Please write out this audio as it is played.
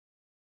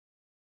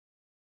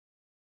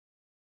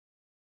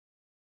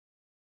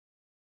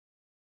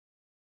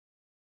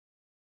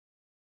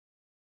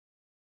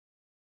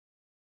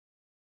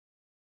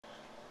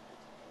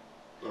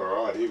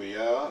here we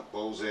are,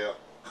 Balls Out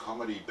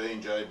Comedy,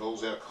 B&J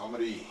Balls Out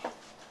Comedy.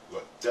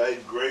 We've got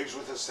Dave Greaves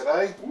with us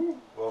today. Woo.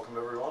 Welcome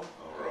everyone.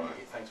 Alright.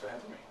 Hey, thanks for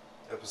having me.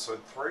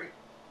 Episode 3.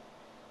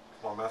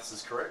 My maths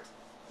is correct.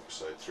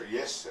 Episode 3,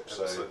 yes.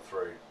 Episode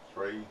 3.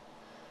 3,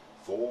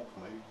 4,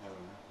 maybe, I don't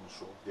know, I'm not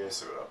sure. Yeah. We'll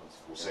see what happens.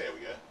 We'll see how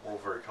we go. We're all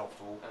very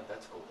comfortable.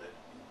 That's cool, dude.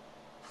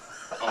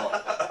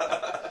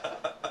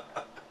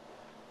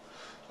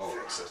 Oh.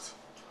 Fix it.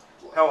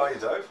 How are you,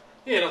 Dave?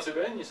 Yeah, not too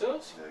bad. And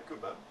yourselves? Yeah,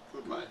 good man.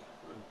 Good, mate. Good.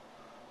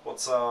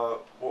 What's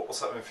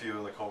happening for you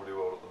in the comedy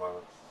world at the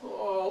moment?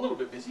 Oh, a little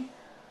bit busy.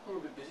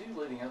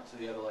 Leading up to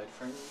the Adelaide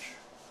Fringe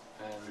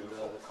and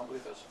the Comedy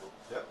Festival.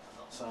 Yep.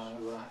 So,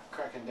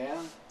 cracking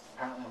down.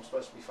 Apparently I'm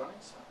supposed to be funny,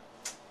 so...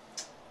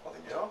 I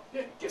think you are.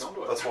 Yeah, get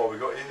onto it. That's why we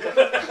got you here.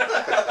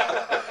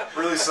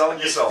 Really selling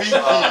yourself. You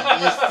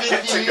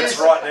Get tickets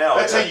right now.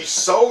 That's how you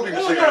sold him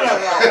to No, you.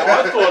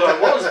 I thought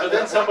I was, but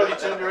then somebody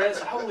turned around and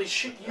said, holy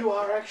shit, you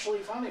are actually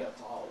funny. I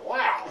thought, oh,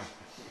 wow.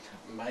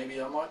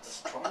 Maybe I might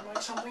just try and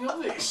make something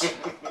of this.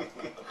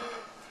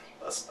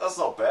 That's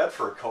not bad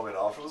for a comment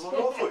afterwards. Like,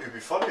 oh, I thought you'd be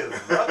funnier than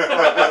that.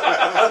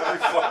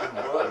 That'd be fucking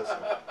worse.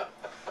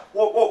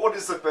 What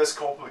is the best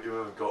compliment you've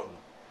ever gotten?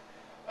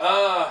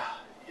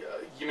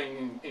 You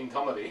mean in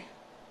comedy?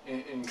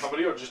 In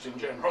comedy or just in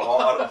general?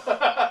 Oh,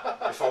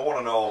 if I want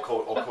to know, I'll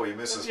call you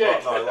Mrs. Yeah.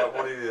 But no, like,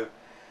 what do you...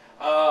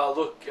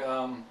 Look,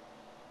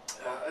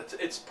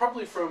 it's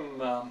probably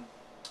from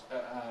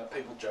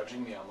people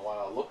judging me on the way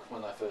I look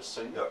when they first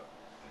see me. Yep.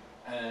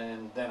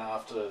 And then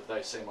after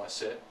they see my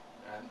set,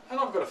 and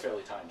I've got a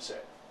fairly tame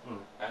set,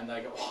 and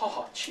they go,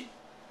 oh, gee,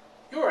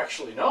 you're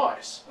actually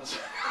nice.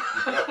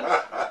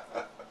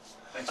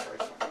 Thanks very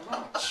fucking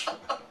much.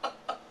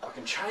 I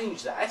can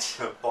change that.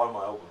 Buy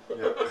my album.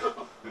 Yeah.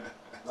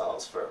 No,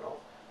 that's fair enough.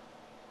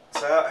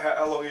 So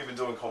how long have you been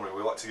doing comedy?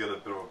 We like to get a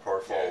bit of a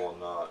profile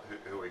on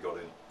who we got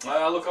in.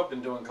 Look, I've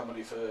been doing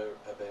comedy for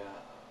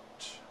about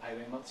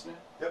 18 months now.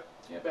 Yep.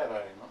 Yeah, about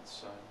 18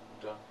 months.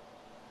 And,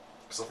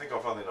 because I think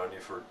I've only known you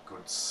for a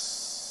good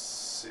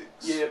 6.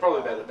 yeah,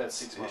 probably about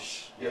 6 months.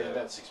 Ish. Yeah,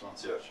 about 6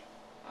 months. Yeah.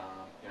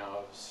 You know, I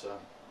was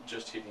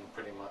just hitting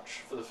pretty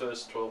much for the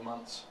first 12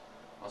 months.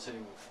 I was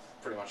hitting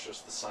pretty much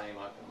just the same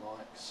open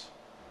mics.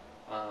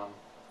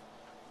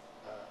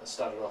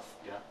 Started off,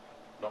 you know,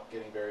 not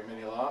getting very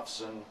many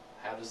laughs, and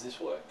how does this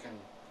work? And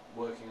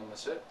working on the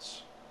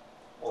sets.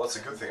 Well, that's a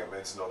good thing. It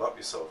means not up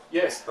yourself.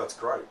 Yeah, that's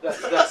great.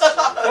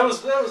 that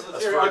was the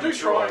theory. I do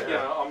try. Yeah. You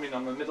know, I mean,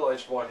 I'm a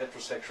middle-aged white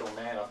heterosexual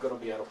man. I've got to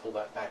be able to pull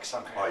that back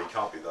somehow. Oh, you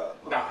can't be that.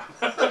 No.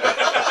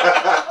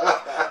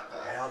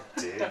 How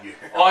dare you?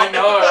 I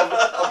know.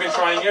 I've been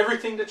trying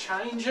everything to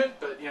change it,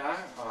 but you know,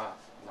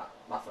 no,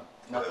 nothing.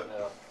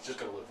 I've just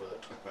got to live with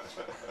it.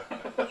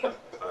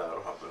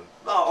 That'll happen.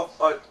 No,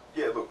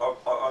 yeah. Look,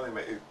 I only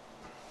met you.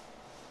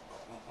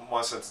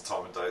 My sense of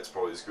time and date is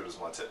probably as good as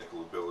my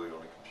technical ability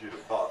on a computer,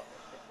 but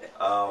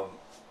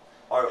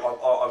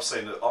I've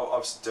seen it.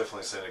 I've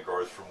definitely seen a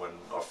growth from when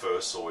I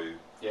first saw you.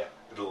 Yeah.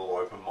 At a little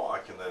open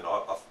mic, and then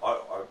I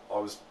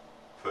was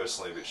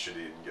personally a bit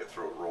shitty and get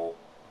through it raw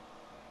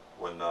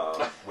when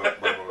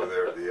we were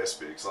there at the SB,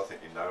 because I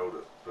think you nailed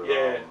it. But,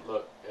 yeah.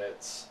 Look,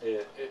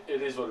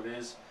 it is what it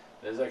is.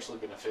 There's actually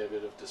been a fair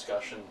bit of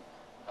discussion,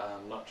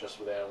 not just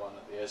with our one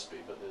at the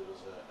SB, but there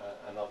was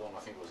another one. I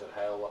think it was at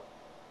Howler.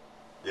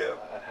 Yeah.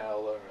 At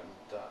Howler,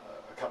 and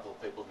a couple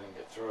of people didn't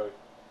get through,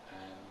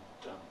 and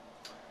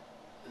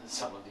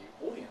some of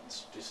the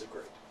audience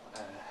disagreed,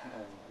 and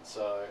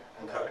so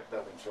they've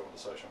been through onto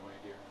social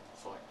media, and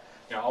it's like,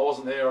 you know, I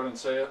wasn't there, I didn't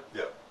see it.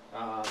 Yeah.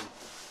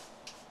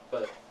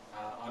 But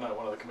I know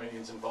one of the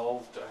comedians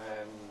involved,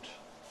 and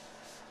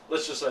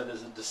let's just say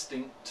there's a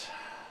distinct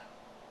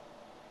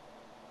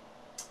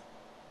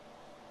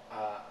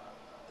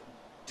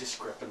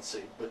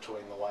discrepancy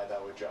between the way they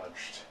were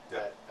judged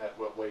at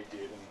what we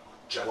did and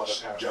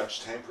Judge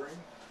tampering?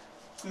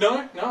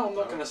 No, I'm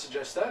not going to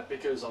suggest that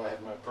because I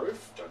have no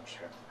proof. Judge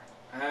tampering.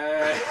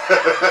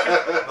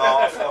 No,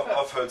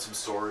 I've heard some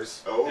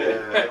stories. Oh,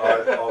 yeah.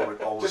 I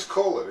would just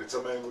call it. It's.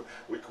 I mean,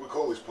 we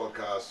call this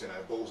podcast, you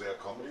know, Balls Out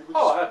Comedy.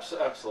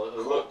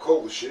 Absolutely.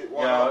 Call the shit.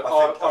 Why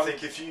not? I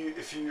think if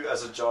you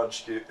as a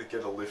judge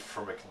get a lift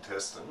from a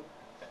contestant,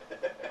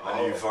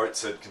 and you vote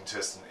said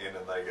contestant in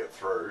and they get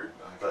through,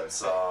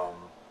 that's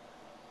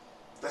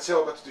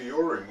how I got to do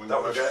your ring when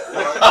I gave you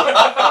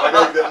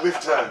that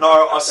lift hand.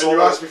 No, I saw. And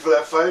you asked me for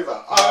that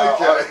favour.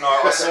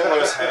 I saw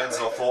those hands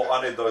and I thought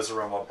I need those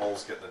around my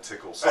balls getting a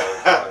tickle. So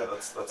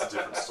that's a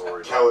different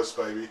story. Callous,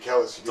 baby,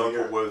 callous. Don't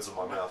put words in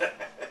my mouth.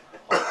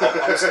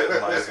 I'm just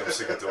getting lazy. I'm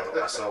sick of doing it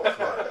myself.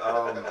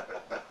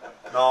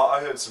 No, I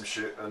heard some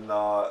shit, and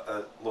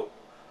look,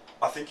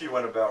 I think you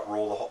went about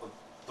Raw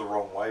the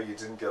wrong way. You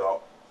didn't get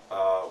up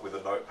with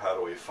a notepad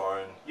or your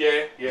phone.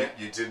 Yeah.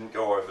 You didn't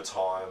go over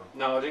time.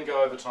 No, I didn't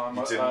go over time.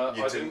 I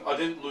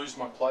didn't lose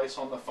my place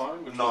on the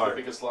phone, which was the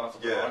biggest laugh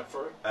of the night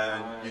through.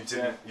 And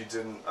you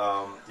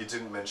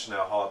didn't mention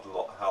how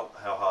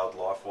hard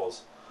life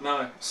was.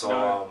 No. So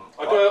no.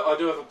 I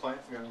do have a plan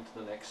for going into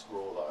the next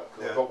Raw though.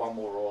 Because I've got one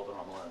more Raw that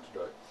I'm allowed to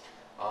do.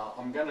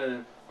 I'm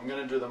gonna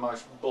do the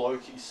most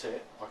blokey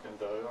set I can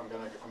do. I'm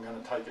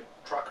gonna take it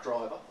truck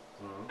driver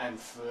and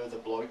further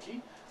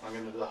blokey. I'm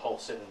gonna do the whole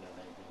set in an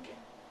evening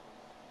game.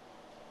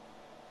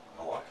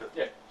 I like it.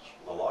 Yeah.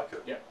 I like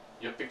it. Yeah.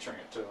 You're picturing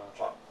it too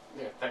much.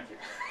 Yeah. Thank you.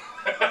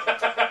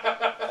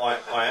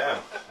 I am.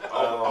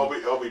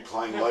 I'll be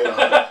playing later.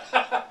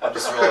 I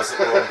just realised that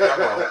we're on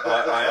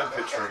camera. I am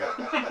picturing it.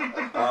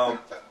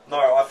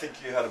 No, I think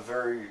you had a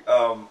very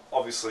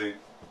obviously.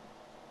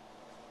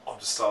 I'm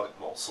just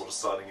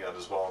starting out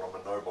as well, and I'm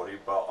a nobody.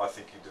 But I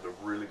think you did a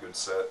really good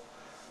set.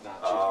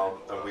 Nah,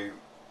 and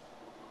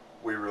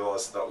we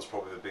realised that was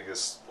probably the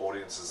biggest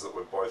audiences that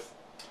we're both.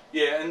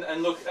 Yeah,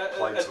 and look, at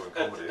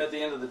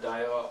the end of the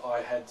day,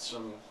 I had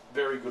some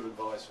very good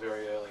advice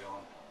very early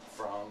on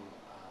from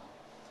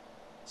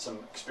some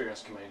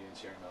experienced comedians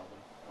here in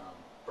Melbourne,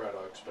 Brad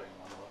Oakes being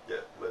one of them.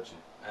 Yeah,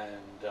 legend.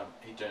 And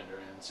he turned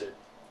around and said,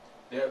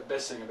 the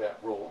best thing about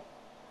Raw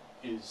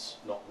is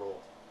not Raw,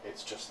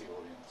 it's just the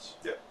audience.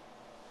 Yeah.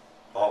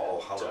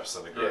 I'll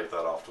 100% agree with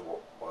that after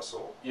what I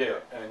saw. Yeah,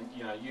 and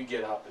you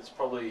get up, it's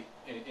probably,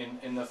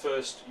 in the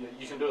first,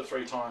 you can do it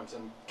 3 times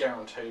and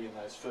guaranteed in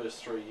those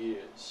first 3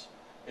 years,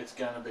 it's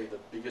going to be the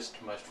biggest,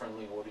 most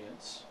friendly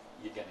audience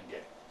you're going to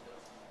get.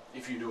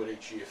 If you do it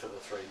each year for the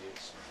 3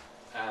 years.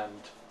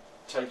 And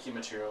take your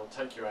material,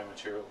 take your own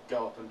material,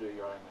 go up and do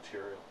your own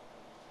material.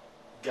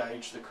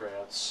 Gauge the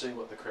crowd, see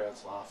what the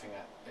crowd's laughing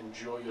at,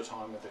 enjoy your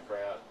time with the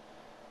crowd.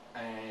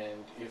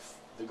 And if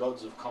the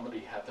gods of comedy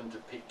happen to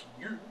pick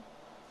you,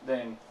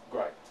 then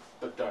great,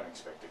 but don't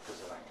expect it because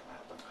it ain't gonna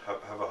happen.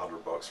 Have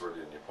 $100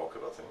 ready in your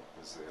pocket, I think.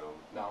 Is the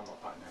No, I'm not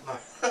paying that.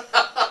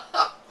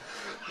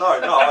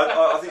 No,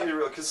 I think you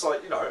really, because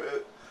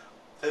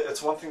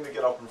it's one thing to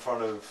get up in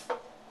front of.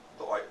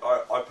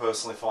 I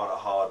personally find it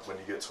hard when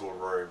you get to a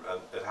room,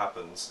 and it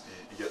happens.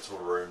 You get to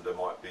a room, there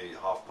might be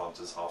half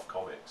punters, half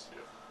comics.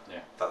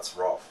 Yeah. That's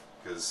rough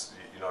because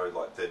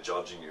like they're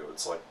judging you.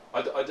 It's like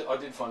I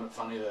did find it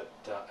funny that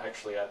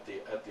actually at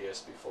the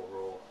SB4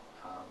 Raw.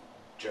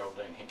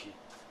 Geraldine Hickey,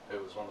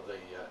 who was one of the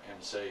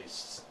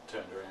MCs,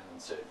 turned around and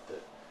said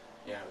that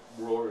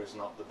Raw is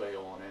not the be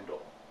all and end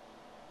all,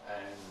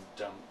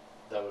 and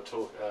they were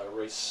talking.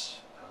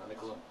 Reese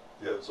Nicholson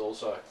was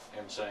also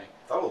MCing.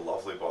 They were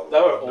lovely, by the way. They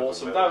were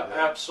awesome. They were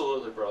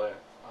absolutely brilliant.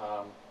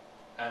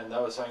 And they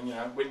were saying,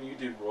 when you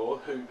did Raw,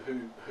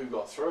 who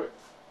got through?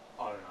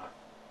 I don't know.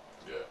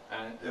 Yeah.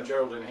 And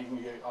Geraldine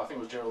Hickey, I think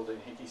it was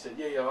Geraldine Hickey, said,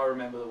 yeah, I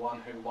remember the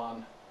one who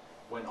won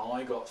when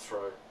I got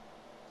through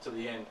to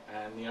the end,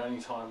 and the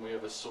only time we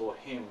ever saw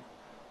him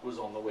was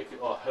on the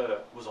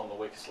her was on the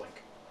weakest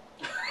link.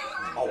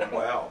 Oh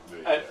wow!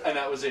 And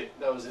that was it.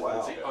 That was it. Wow.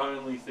 That's the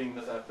only thing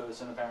that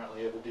person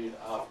apparently ever did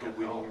after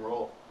winning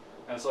Raw.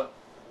 And it's like,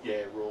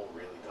 yeah, Raw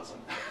really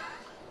doesn't.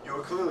 You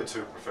were clearly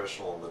too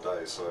professional on the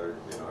day, so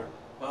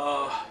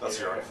that's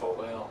your own fault.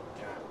 Well,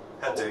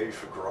 how dare you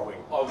for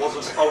growing? I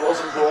wasn't raw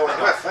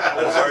enough.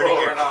 I was owning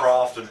your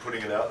craft and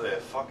putting it out there.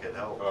 Fucking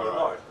hell! But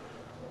no,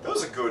 that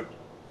was a good.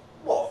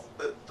 Well,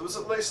 there was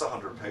at least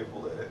 100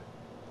 people there.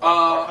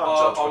 I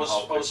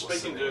was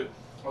speaking to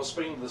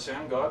the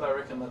sound guy. They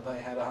reckon that they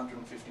had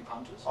 150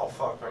 punters. Oh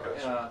fuck!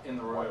 Okay. In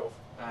the room,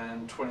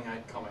 and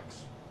 28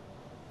 comics.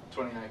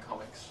 28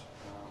 comics.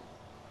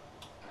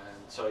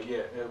 And so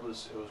yeah, it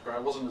was great.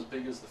 It wasn't as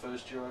big as the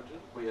first year I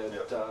did. We had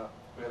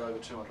over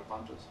 200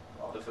 punters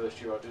the first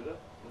year I did it.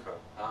 Okay.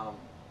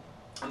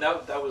 And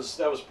that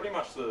was pretty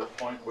much the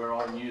point where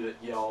I knew that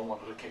I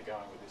wanted to keep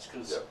going with this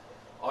because.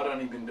 I'd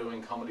only been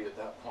doing comedy at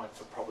that point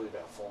for probably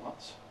about 4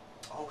 months.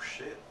 Oh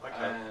shit! Okay.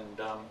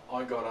 And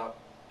I got up.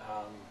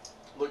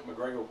 Luke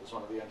McGregor was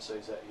one of the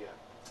MCs that year,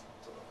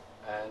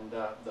 and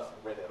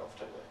read out off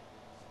TV.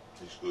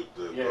 He's good.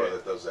 The guy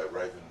that does that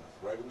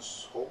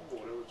Ravens Hall or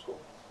whatever it's called.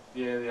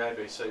 Yeah, the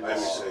ABC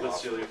with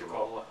Celia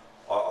Piccola.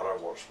 I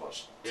don't watch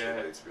much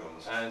TV to be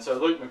honest. And so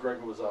Luke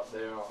McGregor was up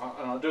there,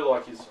 and I do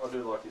like his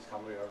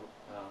comedy.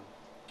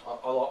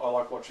 I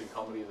like watching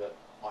comedy that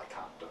I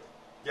can't do.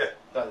 Yeah.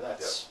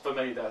 That's for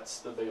me. That's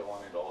the be all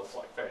and end all. It's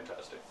like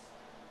fantastic.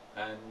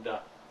 And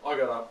I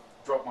got up,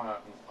 dropped my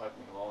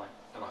opening line,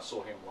 and I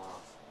saw him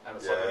laugh. And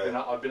it's like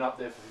I've been up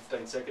there for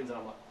 15 seconds, and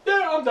I'm like,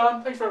 yeah, I'm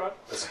done. Thanks very much.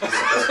 That's good.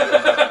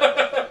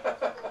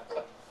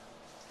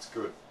 It's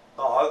good.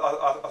 No,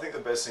 I think the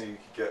best thing you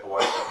could get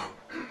away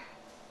from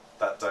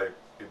that day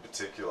in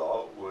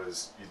particular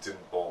was you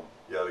didn't bomb.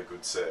 You had a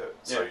good set.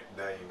 So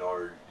now you know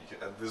you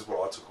can. And this is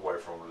what I took away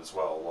from it as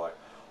well. Like,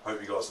 I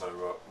hope you guys know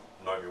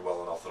me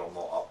well enough that I'm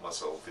not up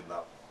myself in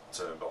that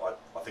term, but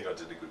I think I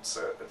did a good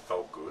set. It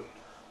felt good.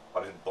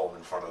 I didn't bomb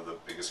in front of the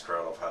biggest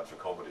crowd I've had for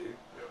comedy.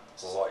 Yeah.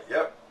 So I was like,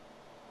 yep,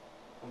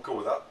 I'm cool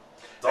with that.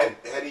 Done.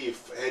 How do you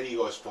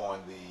guys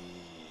find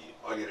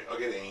I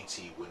get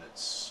anti when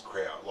it's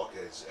crowd, like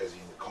as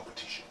in the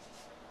competition.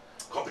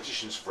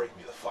 Competitions freak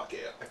me the fuck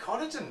out. It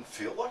kind of didn't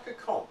feel like a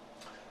comp.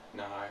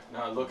 No,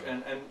 look,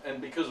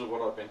 and because of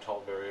what I've been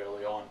told very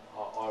early on,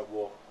 I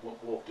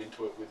walked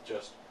into it with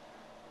just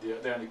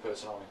the only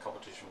person I'm in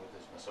competition with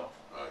is myself.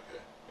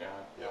 Okay.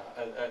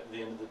 At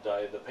the end of the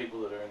day, the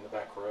people that are in the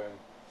back room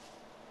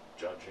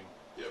judging,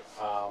 Yep.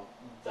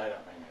 they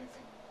don't mean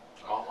anything.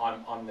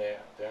 Okay. I'm there.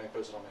 The only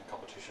person I'm in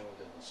competition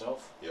with is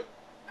myself. Yep.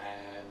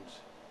 And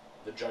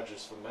the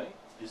judges for me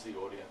is the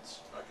audience.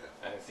 Okay.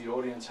 And if the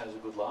audience has a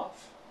good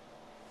laugh,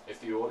 if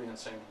the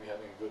audience seem to be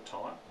having a good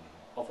time,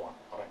 I've won.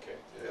 I don't care.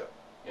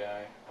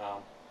 Yeah.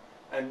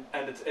 And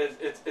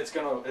it's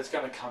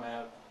gonna come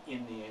out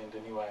in the end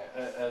anyway.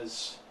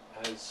 As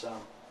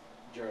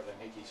Jared and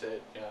Hickey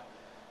said,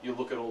 you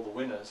look at all the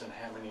winners and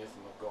how many of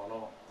them have gone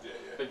on. Yeah.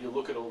 But you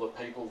look at all the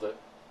people that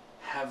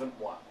haven't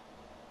won,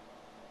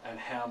 and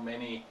how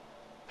many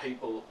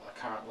people are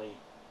currently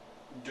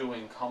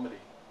doing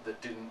comedy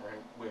that didn't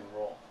win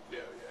Raw. Yeah.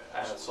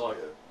 And it's like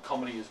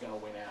comedy is going to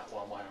win out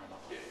one way or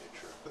another. Yeah,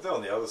 true. But then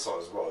on the other side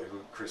as well, you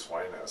look at Chris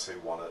Wayne as he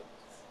won it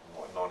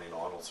like 99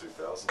 or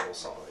 2000 or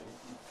something.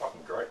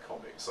 Fucking great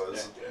comic. So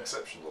there's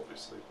exceptions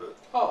obviously, but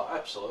oh,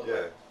 absolutely.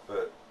 yeah,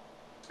 but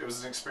it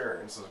was an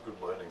experience and a good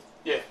learning.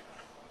 Yeah,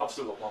 I've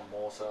still got one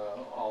more, so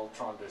I'll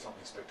try and do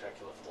something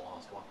spectacular for the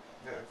last one.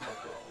 Yeah,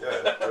 fuck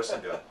yeah,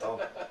 dressing gown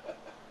done.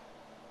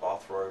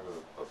 Bathrobe,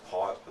 a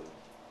pipe, and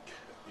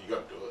You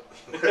got to do it.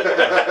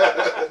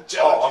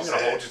 oh, I'm going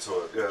to hold you to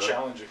it. Yeah.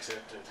 Challenge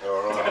accepted.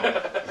 All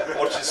right.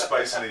 Watch your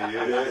space in a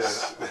year.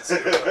 Yes. Yeah. Let's see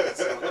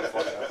what the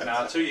fuck happens.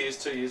 Nah, 2 years.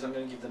 2 years. I'm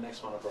going to give the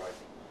next one a break.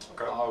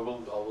 Okay. I will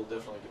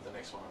definitely give the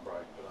next one a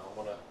break, but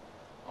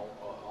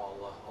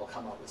I'll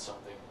come up with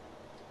something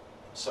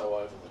so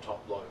over the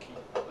top blokey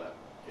that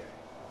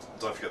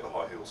Don't forget the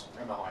high heels.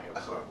 and the high heels.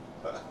 So,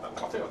 I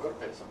think I've got a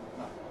pair of something.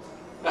 No.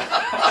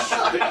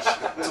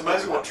 it's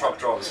amazing what truck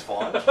drivers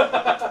find. Can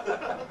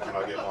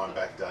I get mine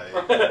back, Dave?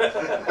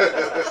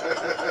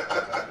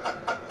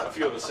 A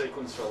few of the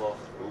sequins fell off.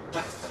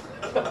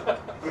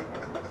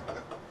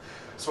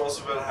 So what's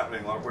been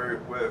happening? Like, where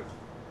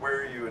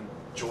are you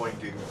enjoying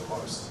gigging the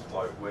most?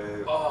 Like,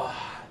 where? Oh,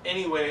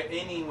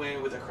 anywhere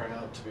with a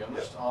crowd. To be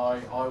honest,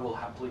 I will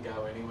happily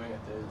go anywhere.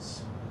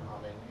 There's, I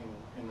mean,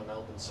 in the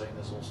Melbourne scene,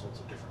 there's all sorts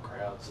of different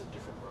crowds at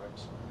different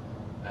rooms,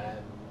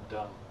 and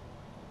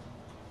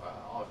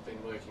I've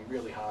been working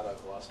really hard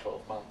over the last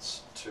 12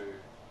 months to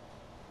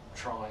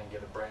try and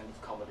get a brand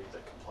of comedy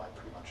that can play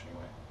pretty much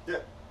anywhere.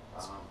 Yeah,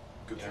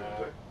 good thing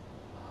to do.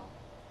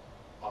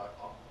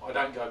 I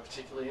don't go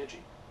particularly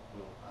edgy.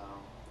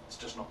 It's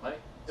just not me,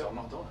 so I'm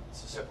not doing it.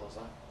 It's as simple as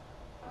that.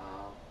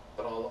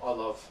 But I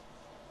love.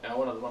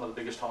 One of the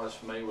biggest highs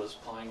for me was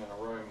playing in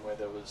a room where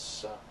there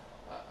was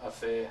a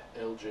fair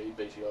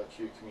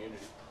LGBTIQ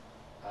community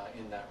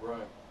in that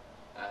room,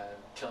 and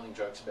telling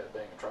jokes about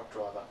being a truck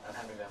driver and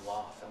having them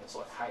laugh, and it's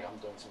like, hey, I'm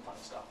doing some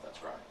funny stuff. That's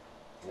great.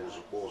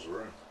 What was the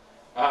room?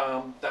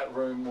 That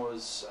room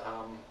was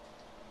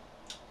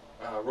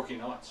Rookie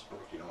Nights.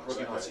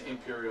 Rookie Nights at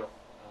Imperial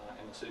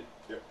in the city.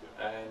 Yep.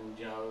 And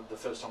the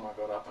first time I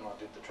got up and I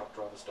did the truck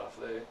driver stuff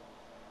there,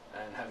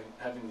 and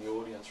having the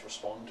audience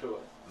respond to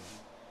it,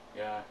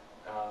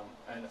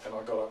 and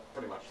I got up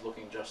pretty much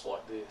looking just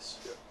like this.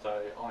 Yep. So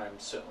I am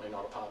certainly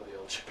not a part of the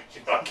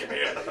LGBT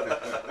community,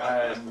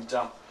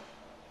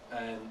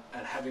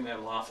 and having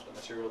them laugh at the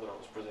material that I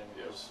was presenting,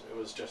 it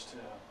was just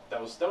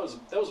that was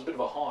a bit of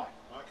a high.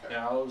 Okay.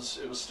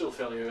 It was still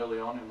fairly early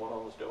on in what I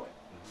was doing,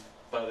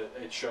 but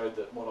it showed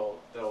that I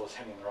was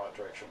heading in the right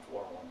direction for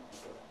what I wanted to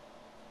do.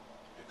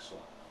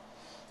 Excellent.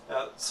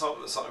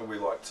 Something we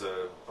like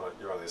to.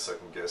 You're only a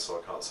second guest, so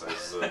I can't say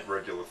this is a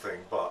regular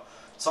thing, but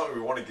something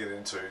we want to get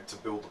into to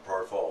build the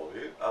profile of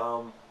you.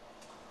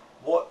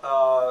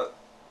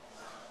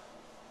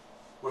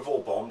 We've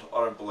all bombed.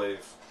 I don't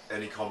believe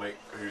any comic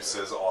who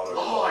says I don't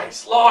bomb.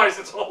 Lies,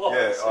 it's all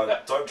lies. Yeah, I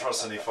don't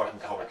trust any fucking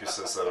comic who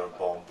says they don't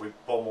bomb. We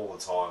bomb all the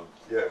time.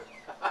 Yeah.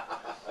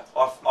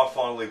 I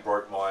finally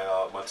broke my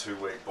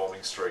 2-week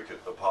bombing streak at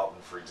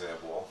apartment, for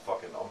example.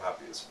 I'm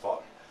happy as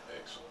fuck.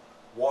 Excellent.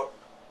 What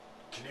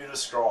can you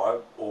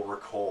describe or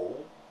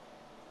recall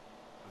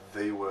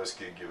the worst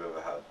gig you've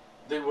ever had?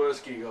 The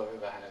worst gig I've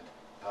ever had.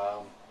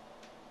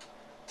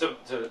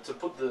 To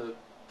put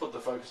the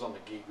focus on the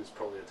gig was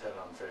probably a tad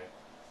unfair.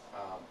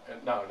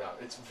 No,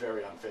 it's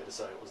very unfair to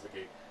say it was the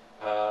gig.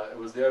 It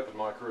was the open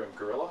mic room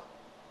Gorilla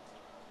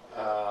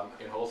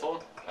in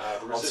Hawthorne.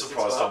 I'm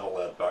surprised I'm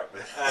allowed back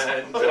there.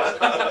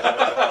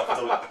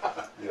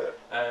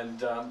 And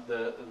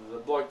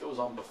the bloke that was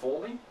on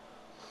before me,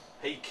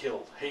 he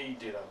killed. He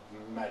did a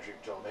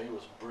magic job. He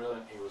was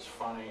brilliant. He was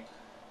funny.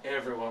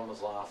 Everyone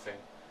was laughing.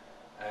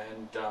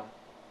 And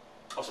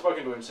I've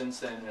spoken to him since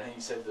then, and he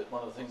said that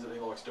one of the things that he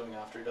likes doing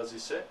after he does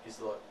his set is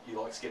that he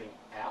likes getting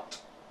out,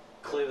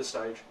 clear the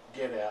stage,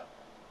 get out,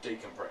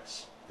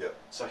 decompress. Yep.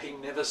 So he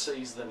never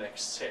sees the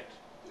next set.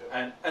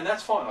 Yep. And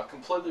that's fine. I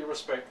completely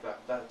respect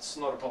that. That's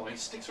not a problem. He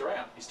sticks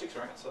around,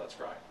 so that's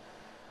great.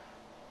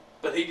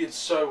 But he did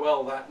so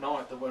well that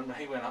night that when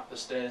he went up the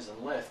stairs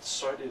and left,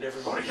 so did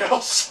everybody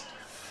else.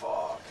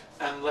 Fuck.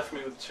 And left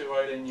me with 2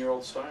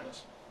 18-year-old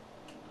stoners.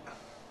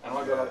 And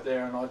I got up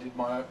there and I did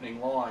my opening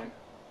line,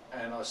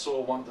 and I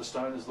saw one of the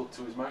stoners look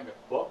to his mate and go,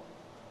 what?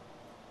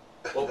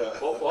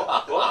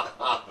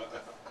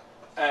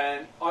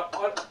 And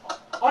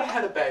I'd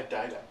had a bad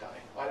day that day.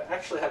 I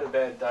actually had a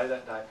bad day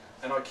that day,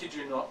 and I kid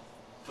you not,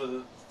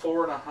 for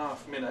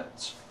 4.5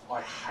 minutes,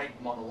 I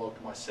hate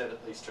monologued my set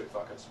at these two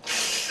fuckers.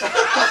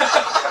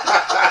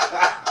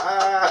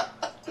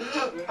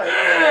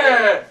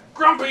 Yeah,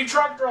 grumpy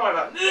truck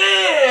driver.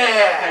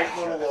 Yeah. Hate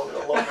monologue,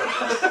 I love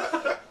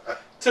it.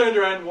 Turned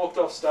around and walked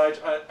off stage,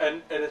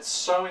 and it's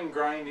so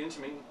ingrained into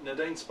me.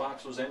 Nadine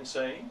Sparks was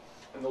emceeing,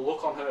 and the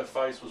look on her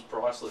face was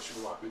priceless. She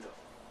was like, "Who the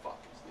fuck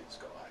is this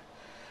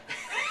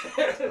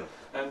guy?"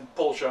 And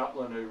Paul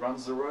Sharplin, who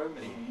runs the room,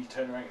 he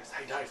turned around and goes,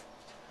 "Hey Dave,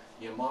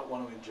 you might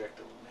want to inject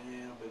a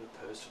little bit of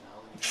personality."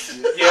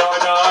 Yeah,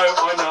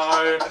 I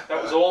know.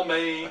 That was all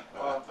me.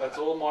 That's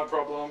all my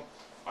problem.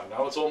 I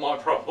know it's all my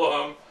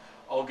problem.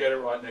 I'll get it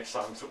right next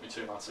time. It took me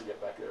 2 months to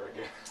get back there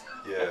again.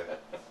 Yeah,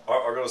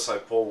 I got to say,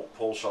 Paul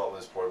Sharplin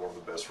is probably one of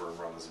the best room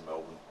runners in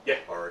Melbourne. Yeah,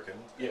 I reckon.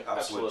 Yeah,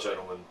 absolute absolutely.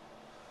 gentleman.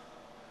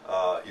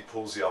 He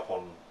pulls you up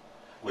on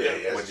when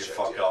you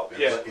fuck up.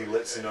 He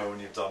lets you know when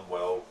you've done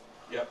well.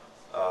 Yep.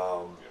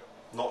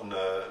 Not in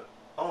a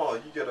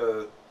you get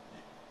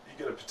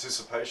a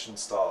participation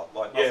star,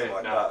 like nothing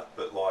like that.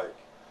 But like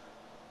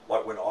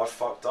when I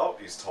fucked up,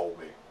 he's told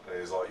me. And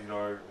he's like, you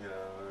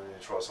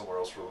try somewhere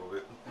else for a little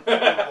bit.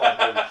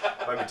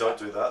 maybe don't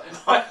do that.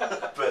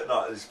 But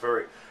no, he's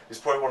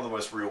probably one of the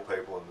most real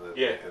people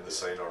in the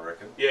scene, I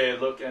reckon. Yeah,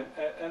 look, and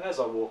as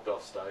I walked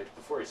off stage,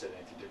 before he said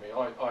anything to me,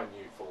 I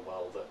knew full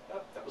well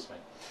that was me.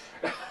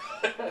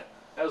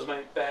 That was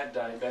me. Bad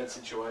day, bad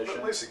situation.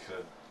 But at least he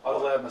can. I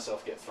allowed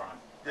myself to get thrown.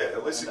 Yeah,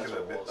 at least you can what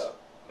it admit was. that.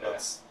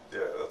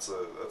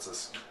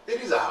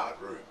 It is a hard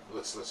room.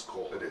 Let's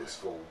call it. It is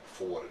for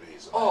what it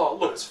is. Oh,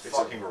 look, it's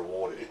fucking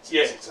rewarding. It's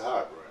a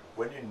hard room.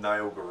 When you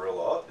nail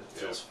Gorilla, it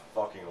feels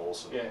fucking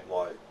awesome. Yeah.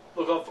 Like,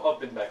 look, I've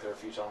been back there a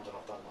few times and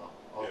I've done well.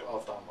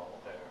 I've done well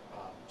there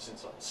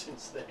since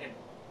then.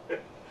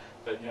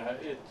 But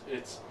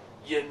it's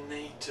you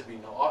need to be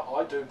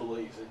I do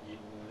believe that you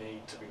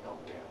need to be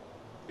knocked down.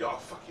 Yeah,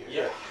 fuck yeah.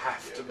 You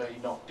have to be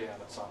knocked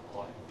down at some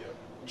point. Yeah.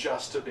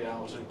 Just to be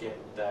able to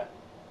get that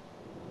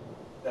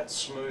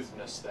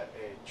smoothness, that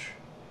edge.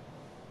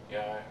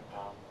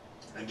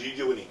 And do you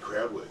do any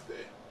crowd work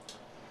there?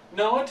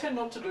 No, I tend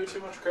not to do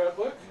too much crowd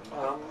work.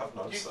 I've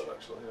noticed that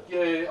actually.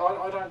 Yeah,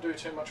 I don't do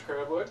too much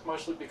crowd work,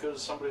 mostly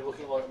because somebody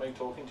looking like me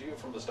talking to you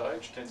from the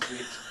stage tends to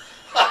be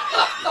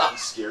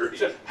scary.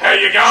 How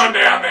you going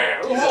down there?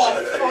 Oh,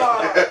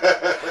 fuck!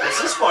 Is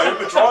this my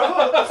Uber driver?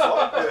 What the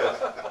fuck?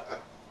 Yeah.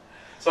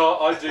 So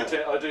I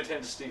do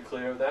tend to steer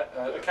clear of that.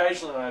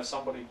 Occasionally, I have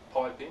somebody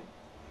pipe in.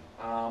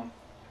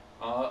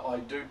 I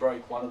do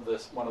break one of the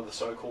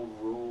so-called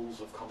rules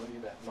of comedy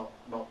about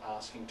not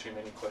asking too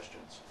many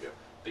questions. Yeah.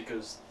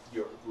 Because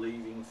you're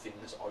leaving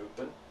things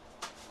open.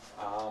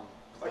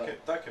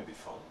 That can be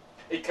fun.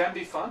 It can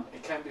be fun.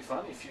 It can be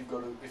fun if you've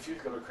got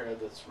a crowd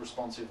that's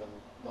responsive and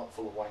not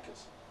full of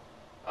wankers.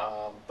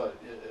 But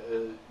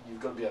you've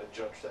got to be able to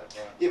judge that,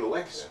 right? Yeah, but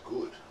wankers are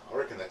good. I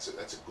reckon that's a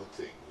good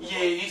thing. Yeah,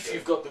 if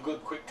you've got the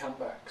good quick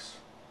comebacks.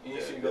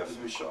 If you've got the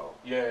good shot.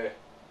 Yeah.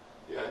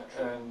 Yeah.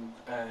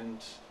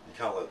 And you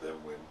can't let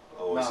them win.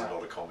 Otherwise, No. you're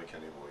not a comic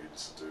anymore. You're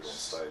just a dude on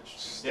stage.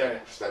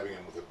 Stabbing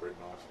him with a bread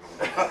knife.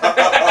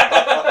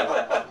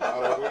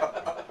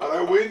 I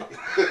don't win.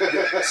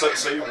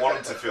 So you want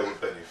him to feel it,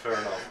 Benny? Fair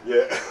enough.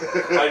 Yeah.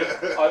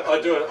 I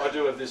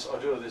do have this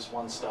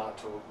one start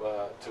to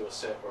a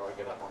set where I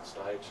get up on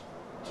stage.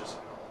 Just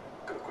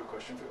got a quick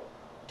question for you.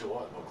 Do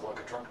I look like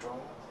a truck driver?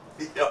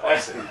 Yeah, I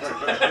see. and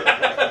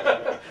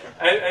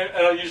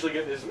I usually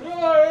get this. Oh,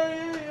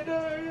 you do,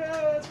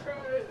 yeah, that's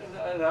great.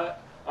 And I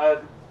had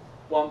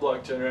one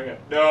bloke turn around and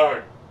go,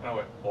 no. And I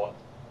went, what?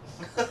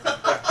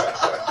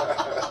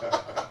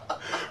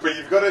 But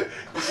you've got to.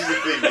 This is the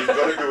thing. You've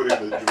got to do it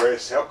in the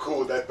dress. How cool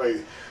would that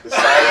be? The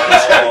stage.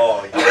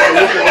 Oh, I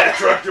look like a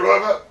truck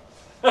driver.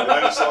 And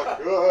then it's like,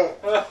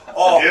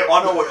 yep.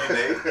 I know what you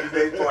need. You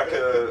need like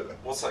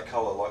what's that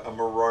colour? Like a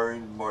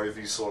maroon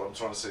mauvey sort of. I'm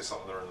trying to see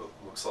something that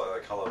looks like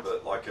that colour,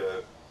 but like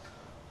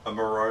a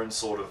maroon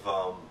sort of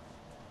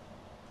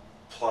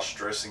plush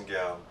dressing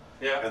gown.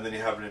 Yeah. And then you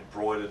have an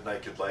embroidered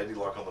naked lady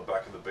like on the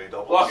back of the B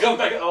doubles. Like on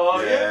the back.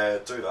 Oh yeah. Yeah,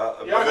 do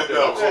that. Yeah, and then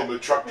they'll call him the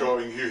truck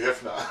driving Hugh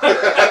Hefner.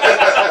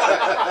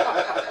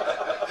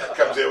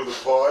 Comes out with a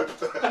pipe.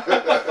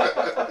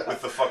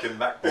 With the fucking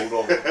Mac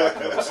Bulldog on the back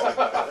of it or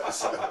something. It's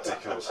something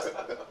ridiculous.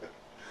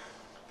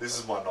 This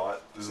is my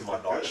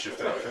night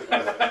shift outfit.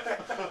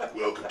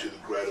 Welcome to the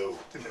grotto.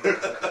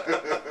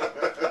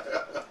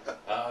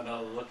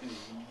 No, look,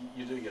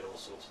 you do get all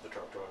sorts of the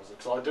truck drivers.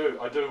 Because I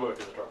do work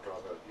as a truck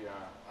driver.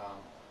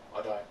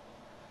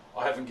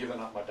 I haven't given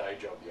up my day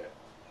job yet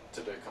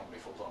to do comedy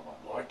full time.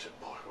 I'd like to.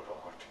 Boy, would I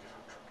like to give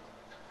up truck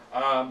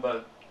driving.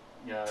 But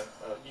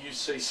you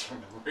see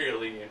some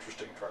really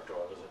interesting truck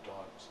drivers at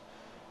times.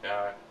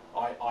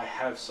 I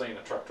have seen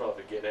a truck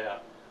driver get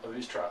out of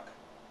his truck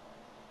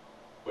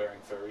wearing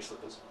furry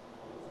slippers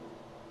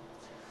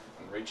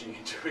and reaching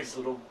into his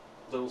little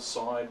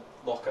side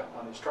locker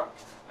on his truck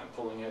and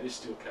pulling out his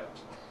steel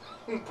caps.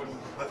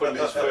 Putting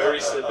his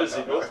furry slippers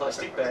into a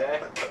plastic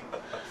bag.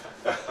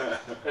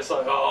 It's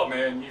like, oh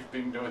man, you've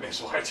been doing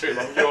this way too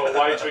long. You're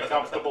way too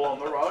comfortable on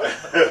the road.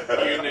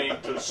 You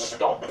need to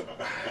stop.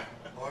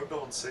 I hope no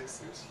one sees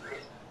this.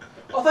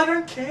 Oh, they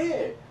don't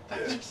care.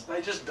 Yeah.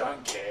 They just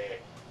don't care.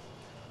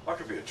 I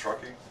could be a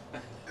truckie.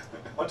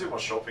 I do my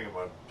shopping in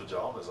my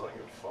pajamas. I don't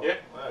give a fuck. Yeah.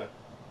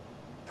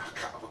 I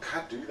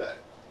can't do that.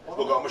 Why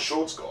Look, not? I'm a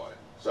shorts guy,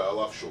 so I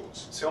love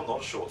shorts. See, I'm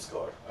not a shorts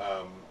guy.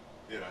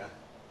 You know,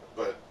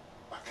 but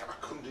I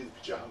couldn't do the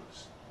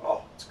pajamas.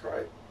 Oh, it's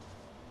great.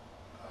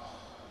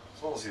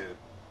 As long as you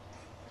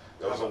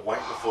That was have a wank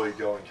before you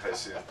go in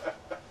case you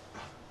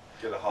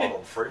get a hard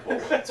on free ball,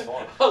 it's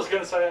fine. I was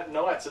going to say at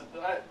night,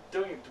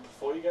 doing it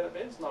before you go to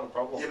bed is not a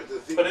problem. Yeah, but the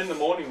thing. But in the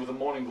morning with the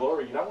morning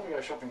glory, you don't want to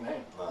go shopping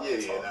then. No, Yeah,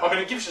 it's yeah, fine. no. I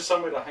mean, it gives you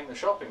somewhere to hang the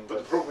shopping, But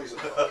the but problem is,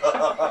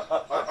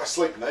 I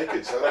sleep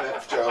naked, so I don't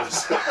have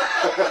pajamas.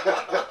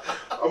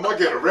 I might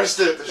get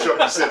arrested at the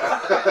shopping centre.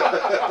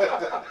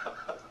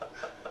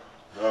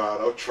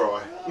 Alright, I'll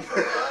try.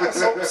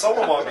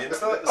 Someone might be into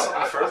that. There's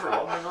something for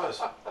everyone. Who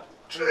knows?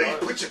 Hey,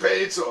 put your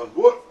pants on.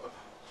 What?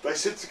 They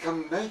said to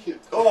come naked.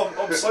 Oh,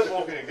 I'm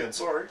sleepwalking again.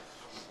 Sorry.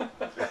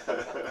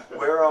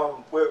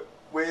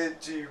 Where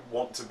do you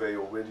want to be,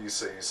 or where do you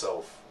see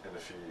yourself in a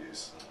few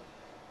years?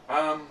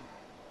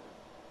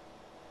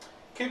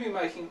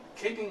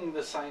 keeping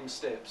the same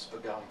steps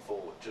but going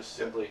forward. Just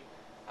simply,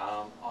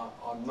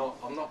 I'm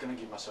not going to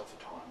give myself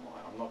a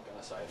timeline. I'm not going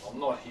to say if I'm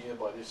not here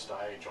by this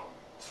stage, I'm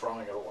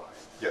throwing it away.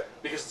 Yeah.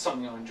 Because it's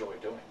something I enjoy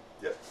doing.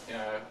 Yeah. You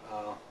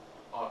know,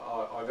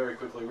 I very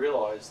quickly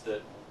realised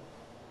that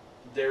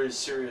there is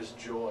serious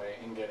joy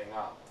in getting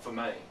up for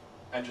me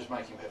and just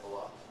making people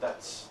laugh.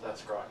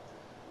 That's great.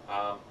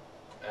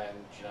 And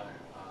you know,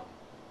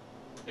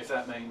 if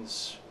that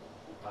means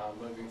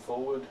moving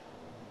forward,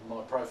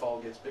 my profile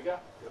gets bigger,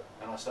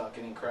 and I start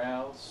getting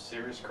crowds,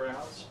 serious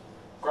crowds,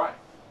 great.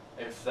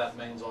 If that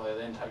means I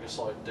then take a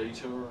slight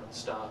detour and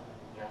start,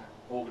 you know,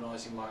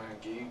 organising my own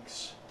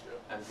gigs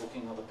and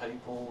booking other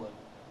people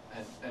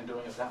and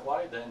doing it that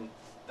way, then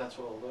that's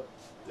what I'll do.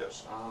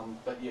 Yes.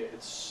 But yeah,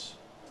 it's,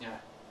 you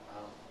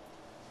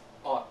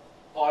know,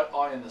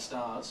 I in the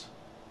stars,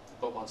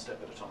 but one step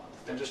at a time,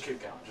 and just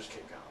keep going.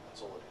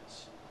 That's all it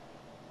is.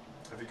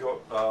 Have you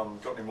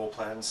got any more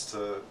plans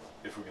to,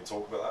 if we can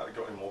talk about that,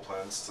 got any more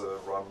plans to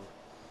run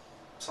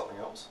something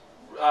else?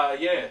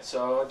 Yeah,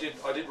 so I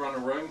did run a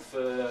room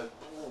for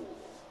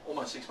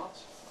almost 6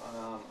 months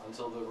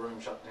until the room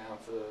shut down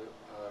for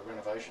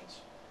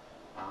renovations.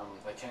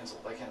 They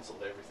cancelled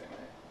everything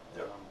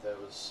there. Yep. There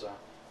was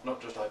not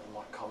just open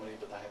mic comedy,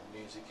 but they had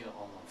music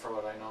on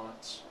Friday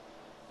nights,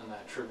 and they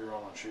had trivia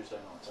on Tuesday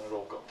nights, and it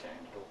all got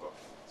canned.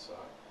 So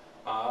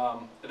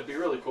it'd be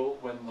really cool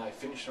when they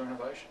finish the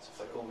renovations if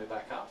they call me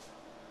back up.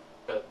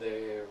 But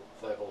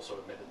they've also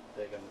admitted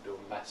they're going to do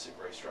a massive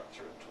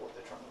restructure into what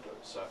they're trying to do.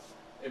 So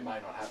it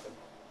may not happen,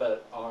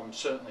 but I'm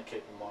certainly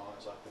keeping my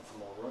eyes open for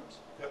more rooms.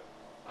 Yep.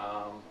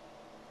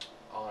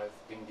 I've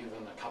been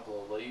given a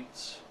couple of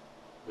leads,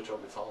 which I'll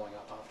be following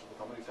up after the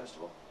comedy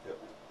festival. Yep.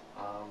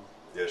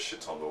 Yeah,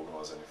 shit time to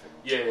organise anything.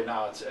 Yeah,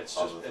 no, it's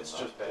Other just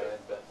than bad.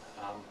 that, But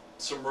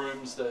some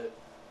rooms that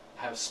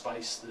have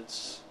space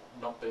that's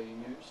not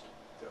being used,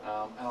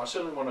 and I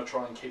certainly want to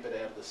try and keep it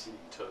out of the city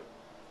too.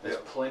 There's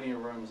plenty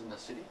of rooms in the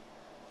city,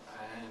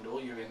 and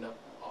all you end up.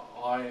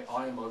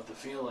 I am of the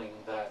feeling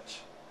that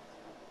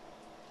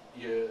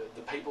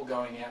the people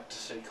going out to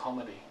see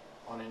comedy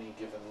on any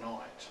given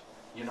night,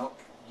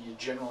 you're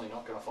generally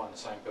not going to find the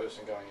same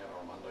person going out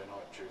on a Monday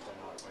night, Tuesday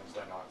night,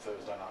 Wednesday night,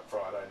 Thursday night,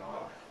 Friday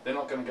night. They're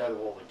not going to go to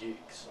all the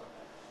gigs.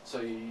 So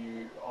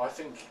I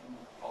think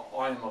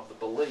I am of the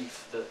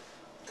belief that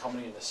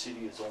comedy in the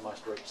city has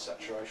almost reached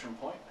saturation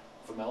point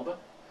for Melbourne,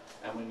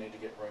 and we need to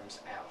get rooms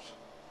out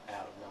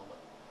of Melbourne.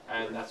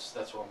 And that's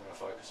what I'm going to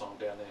focus on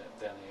down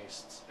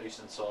the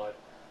eastern side.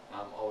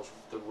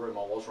 The room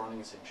I was running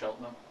is in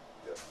Cheltenham,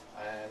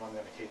 and I'm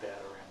going to keep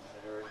out around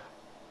that area.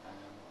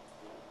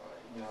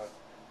 You know,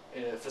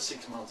 for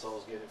 6 months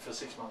running a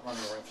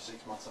room for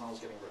 6 months, and I was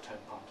getting return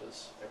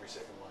punters every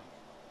second week.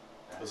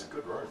 It was a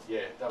good room.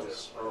 Yeah, I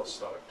was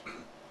stoked.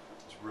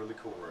 It's a really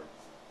cool room.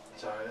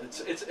 So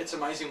it's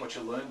amazing what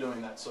you learn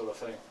doing that sort of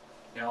thing.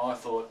 You know, I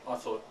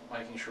thought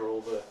making sure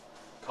all the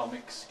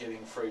comics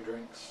getting free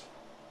drinks,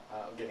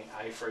 getting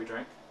a free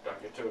drink,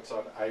 don't get too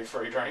excited, a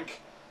free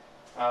drink,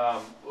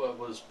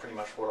 was pretty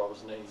much what I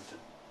was needing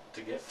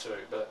to get to.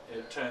 But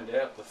it turned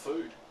out the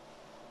food,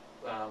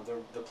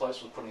 the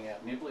place was putting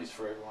out nibblies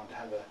for everyone to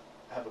have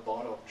a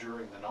bite of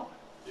during the night.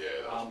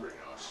 Yeah, that was pretty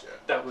nice. Yeah.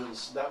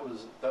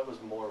 That was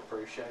more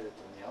appreciated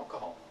than the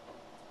alcohol.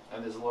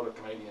 And there's a lot of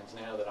comedians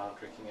now that aren't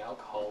drinking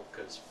alcohol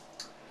because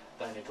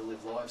they need to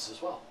live lives as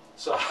well.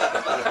 So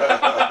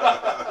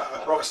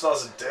rock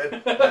stars are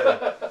dead.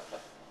 Yeah.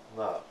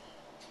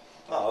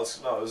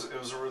 It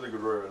was a really good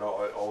room, and I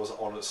was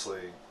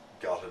honestly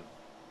gutted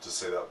to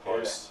see that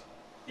post.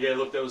 Yeah,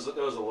 look, there was a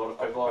lot of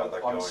people.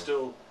 I'm going.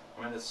 still.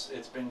 I mean,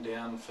 it's been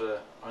down for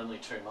only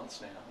 2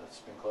 months now. It's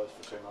been closed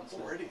for 2 months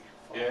Already.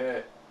 now.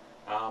 Yeah.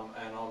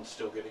 And I'm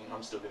still getting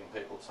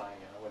people saying,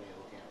 you know, when are you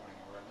looking at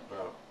running a room?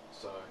 Yeah.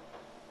 So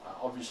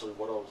obviously,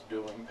 what I was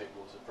doing,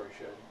 people was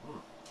appreciating.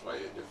 Oh,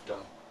 yeah,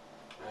 definitely.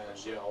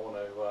 And yeah, I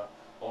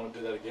want to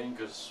do that again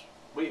because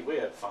we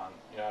had fun.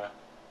 You know,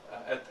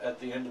 at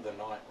the end of the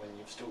night, when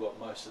you've still got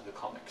most of the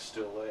comics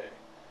still there,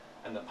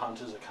 and the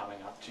punters are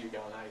coming up to you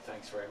going, "Hey,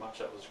 thanks very much,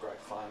 that was great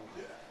fun."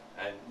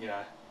 Yeah. And you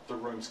know, the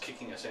room's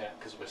kicking us out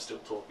because we're still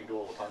talking to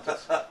all the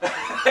punters.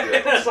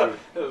 Yeah, It's like,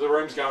 the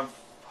room's going,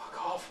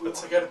 "Fuck off, we want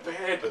to go to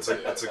bed." It's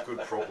a good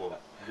problem.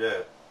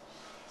 Yeah.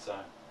 So,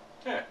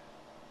 yeah.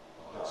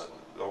 I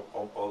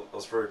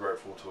was very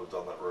grateful to have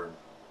done that room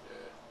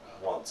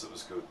once. It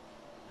was good.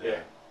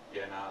 Yeah.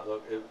 No,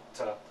 look,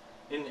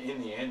 in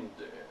the end,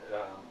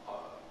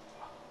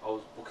 I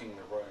was booking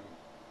the room,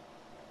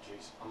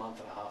 a month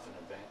and a half in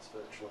advance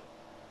virtually,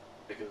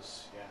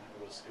 because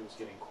it was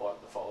getting quite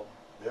the following.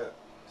 Yeah.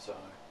 So.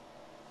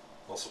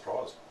 Not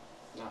surprised.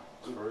 No,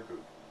 It's very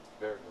good.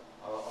 Very good.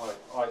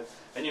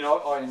 And you know,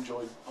 I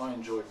enjoyed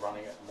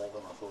running it more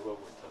than I thought I would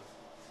too.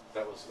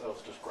 That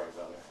was just great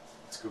value.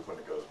 It's good when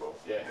it goes well.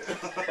 Yeah.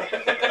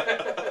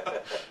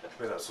 It's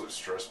been an absolute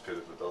stress pit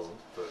if it doesn't,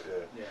 but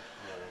yeah.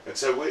 And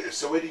so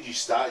where did you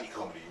start your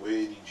comedy? Where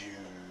did you,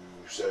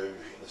 so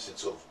in the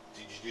sense of,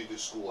 did you do the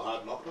School of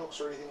Hard Knock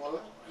Knocks or anything like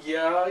that?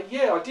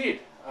 Yeah, I did.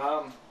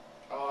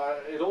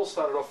 It all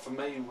started off for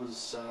me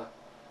was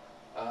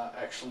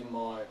actually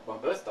my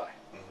birthday.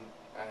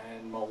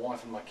 And my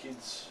wife and my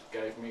kids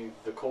gave me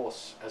the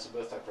course as a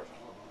birthday present.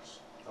 Oh, nice.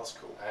 That's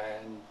cool.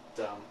 And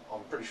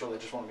I'm pretty sure they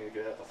just wanted me to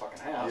get out of the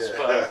fucking house.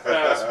 Yeah.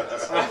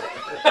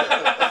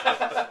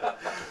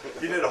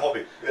 But You need a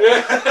hobby.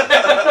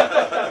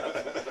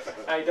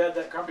 Hey Dad,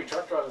 that grumpy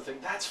truck driver thing,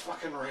 that's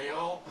fucking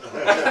real.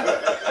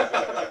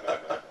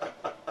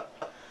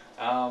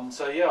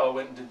 So yeah, I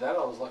went and did that.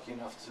 I was lucky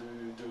enough to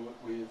do it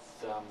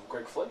with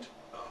Greg Fleet,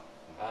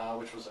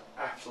 which was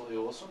absolutely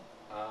awesome.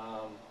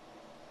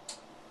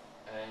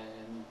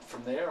 And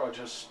from there, I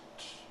just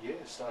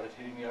started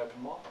hitting the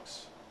open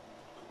mics.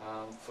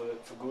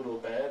 For good or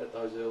bad, at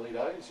those early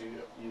days,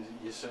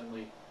 you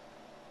certainly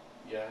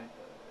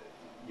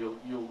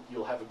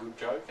you'll have a good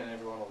joke and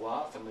everyone will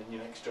laugh, and then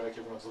your next joke,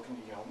 everyone's looking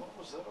at you going, "What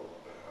was that all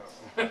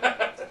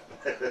about?"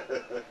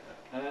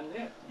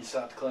 And you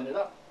start to clean it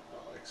up.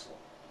 Oh, excellent.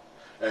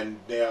 And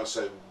now,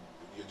 so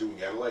you're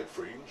doing Adelaide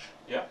Fringe.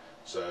 Yeah.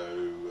 So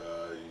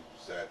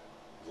is that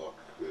like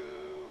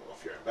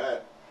off your own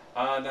bat?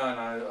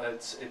 No,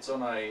 it's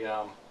on a.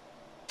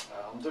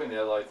 I'm doing the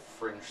Adelaide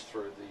Fringe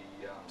through the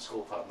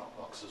School of Hard Knock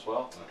Knocks as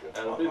well. Okay.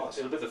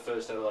 It'll be the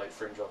first Adelaide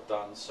Fringe I've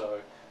done, so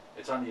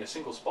it's only a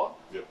single spot.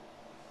 Yep.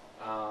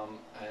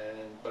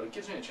 But it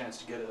gives me a chance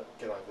to get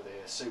over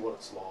there, see what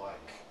it's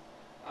like,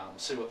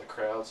 see what the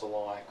crowds are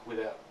like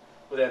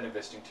without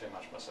investing too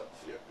much myself.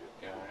 Yep.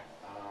 You know,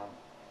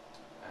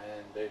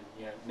 and then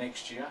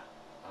next year,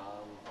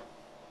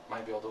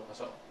 maybe I'll do it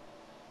myself.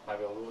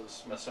 Maybe I'll do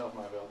it myself.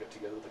 Maybe I'll get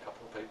together with a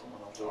couple of people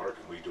and I'll do I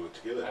reckon we do it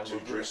together. And Two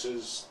we'll do it.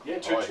 dresses, Yeah,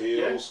 high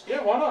heels.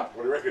 Yeah, why not?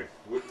 What do you reckon?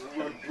 We'd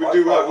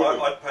do well,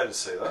 wouldn't we? I'd pay to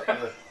see that.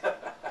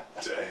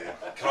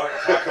 Damn. Can I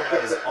come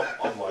out as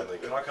I'm lonely?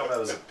 Can I come out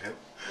as a pimp?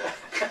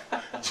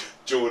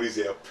 Geordie's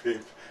our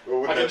pimp. Well, I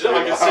wouldn't can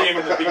that be see him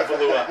in the big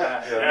velour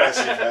hat. Yeah,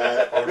 massive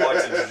hat? I would like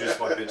to introduce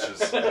my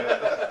bitches.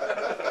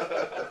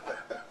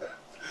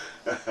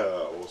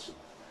 Awesome.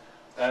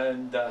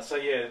 And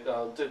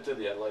I'll do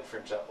the Adelaide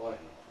Fringe that way.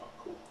 Oh,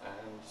 cool.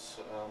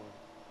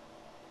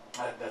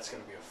 And that's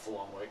going to be a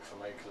full-on week for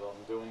me because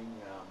I'm doing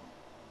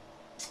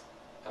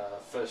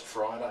first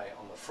Friday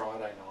on the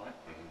Friday night.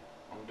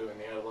 I'm doing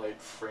the Adelaide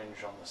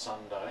Fringe on the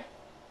Sunday,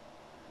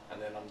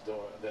 and then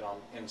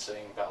I'm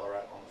emceeing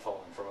Ballarat on the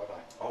following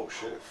Friday. Oh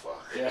shit! Oh,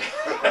 fuck.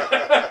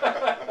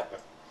 Yeah.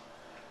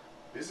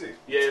 Busy.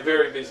 Yeah,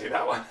 very busy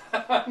that one.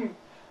 I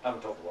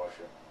haven't told the wife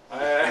yet.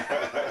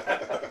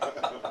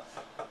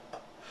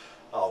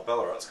 Oh,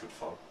 Ballarat's good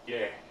fun.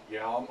 Yeah,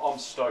 I'm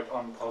stoked.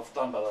 I've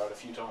done Ballarat a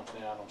few times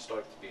now, and I'm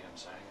stoked to be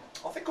emceeing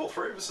it. I think all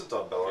three of us have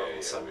done Ballarat on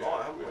the same we night,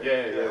 have. haven't we?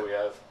 Yeah, we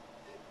have.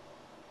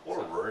 What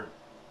a room.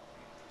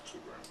 It's a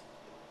good room.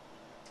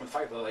 The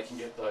fact that they can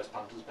get those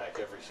punters back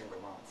every single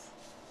month,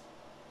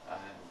 and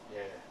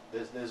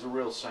there's a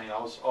real scene. I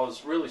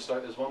was really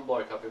stoked. There's one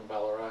bloke up in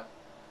Ballarat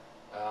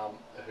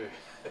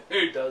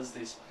who does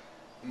this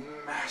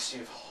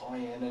massive high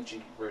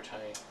energy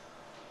routine.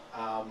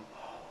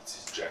 What's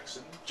his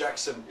Jackson?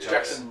 Jackson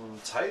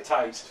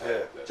Tate. Yeah.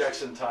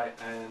 Jackson Tate,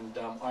 and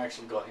I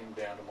actually got him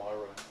down to my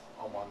room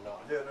on one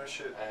night. Yeah, no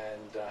shit.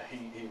 And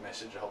he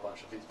messaged a whole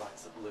bunch of his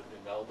mates that lived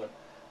in Melbourne,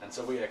 and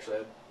so we actually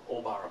had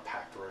all bar a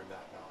packed room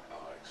that night.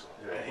 Oh, excellent.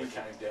 Yeah, And he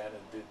came down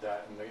and did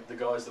that, and the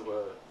guys that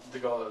were the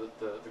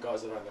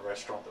guys that owned the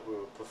restaurant that we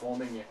were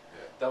performing in,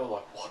 they were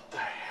like, "What the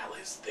hell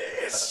is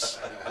this?"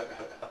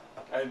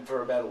 And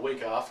for about a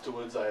week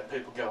afterwards, I had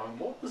people going,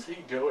 "What was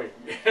he doing?"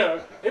 You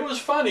know, it was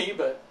funny,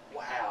 but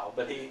wow.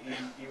 But he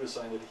was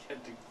saying that he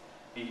had to,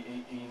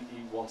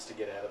 he wants to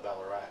get out of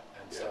Ballarat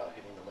and start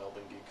hitting the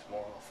Melbourne gigs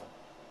more often.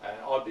 And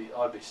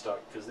I'd be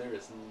stoked because there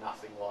is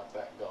nothing like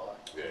that guy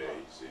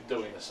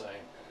doing the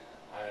same.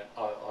 And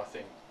I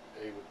think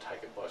he would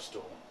take it by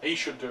storm. He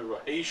should do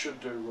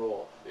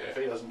Raw. Yeah. If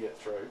he doesn't get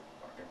through,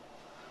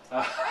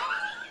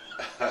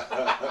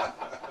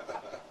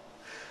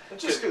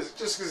 Just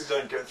because you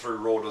don't get through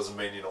Raw doesn't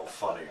mean you're not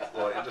funny.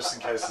 Like, just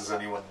in case there's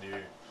anyone new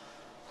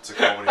to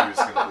comedy who's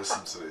going to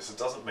listen to this. It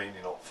doesn't mean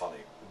you're not funny.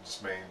 It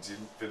just means you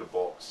didn't fit a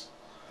box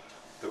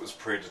that was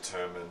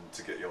predetermined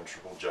to get you on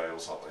Triple J or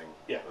something.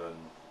 Yeah. And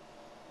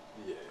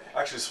Yeah.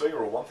 actually, speaking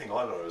of one thing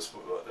I noticed,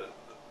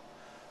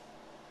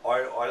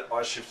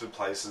 I shifted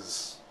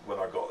places when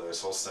I got there,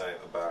 so I was standing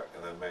at the back,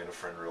 and then me and a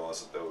friend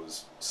realised that there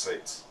was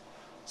seats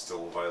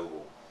still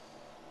available,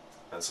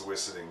 and so we're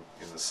sitting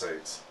in the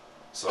seats.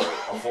 So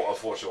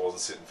unfortunately I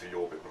wasn't sitting for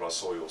your bit, but I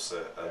saw your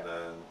set, and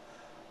then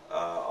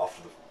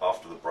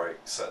after the break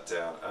sat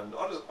down, and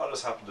I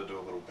just happened to do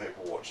a little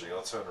people watching.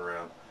 I turned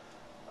around,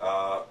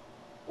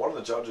 one of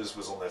the judges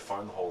was on their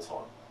phone the whole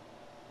time.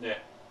 Yeah.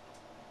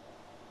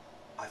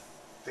 I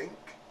think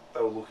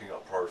they were looking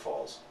up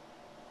profiles.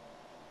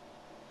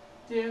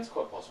 Yeah, it's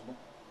quite possible.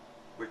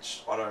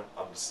 Which I don't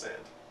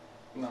understand.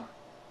 No.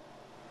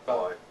 But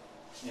Why?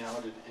 you know,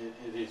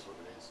 it is what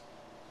it is.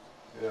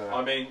 Yeah.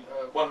 I mean,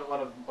 one of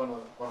my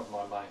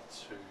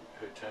mates who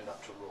turned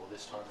up to Raw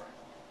this time round.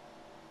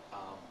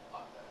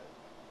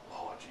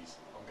 Oh jeez,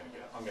 I'm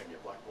gonna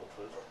get blackballed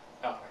for it.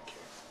 Oh, I don't care.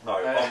 No,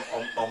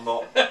 I'm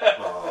not. No,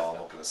 I'm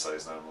not going to say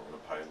his name. I'm not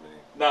going to pay him any.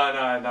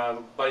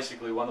 No.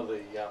 Basically, one of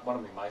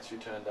my mates who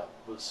turned up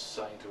was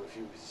saying to a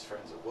few of his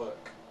friends at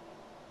work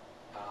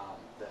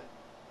that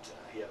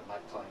he had a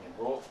mate playing in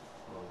Raw,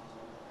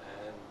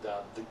 and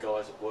the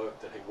guys at work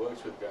that he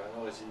works with going,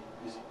 "Oh, is he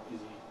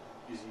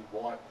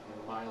white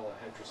and male and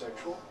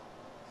heterosexual?"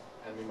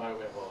 And my mate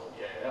went, "Well,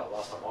 yeah.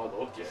 Last time I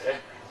looked, yeah."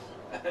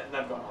 And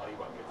they've gone, "Oh, he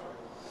won't get through."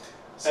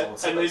 And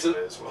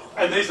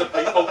these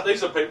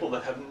are people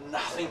that have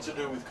nothing to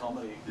do with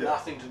comedy,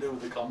 nothing to do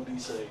with the comedy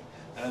scene,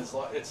 and it's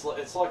like it's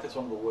one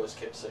of the worst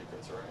kept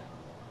secrets around.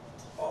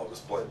 Oh, it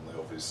was blatantly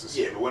obvious.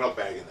 Yeah, but we're not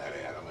bagging that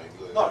out. I mean,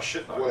 no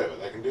shit, no. Whatever,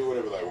 they can do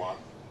whatever they want.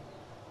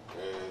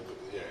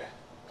 Yeah,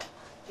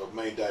 but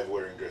me and Dave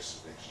wearing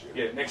dresses next year.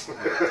 Yeah,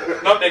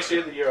 not next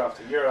year, the year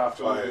after. Year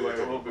after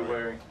we'll be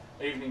wearing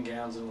evening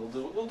gowns, and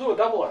we'll do a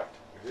double act.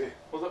 Yeah.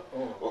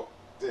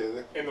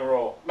 In the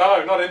Raw.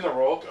 No, not in the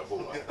Raw.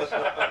 Double act.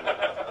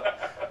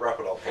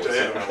 Wrap it up.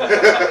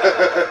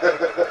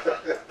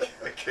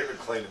 Keep it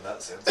clean in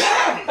that sense.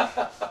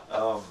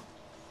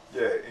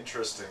 Yeah,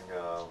 interesting.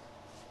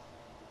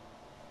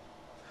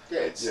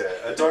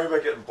 Don't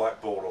even getting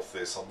blackballed off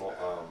this. I'm not.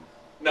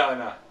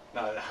 No.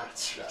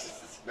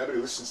 Nobody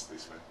listens to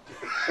this, man.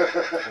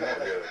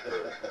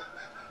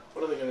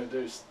 What are they going to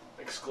do?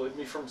 Exclude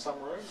me from some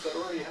rooms? That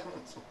already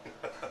happens.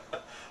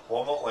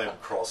 Well, I'm not letting them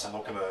cross. I'm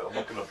not gonna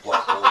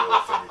blackball you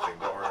off anything.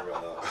 Don't worry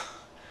about that.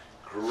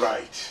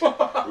 Great.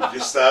 We've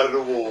just started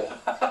a war.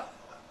 I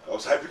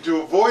was hoping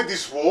to avoid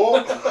this war.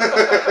 You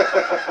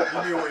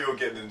knew what you were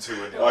getting into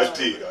when you. I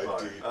did.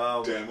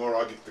 Damn, or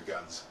I get the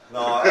guns.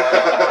 No, I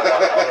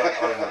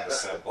don't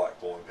understand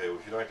blackballing people.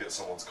 If you don't get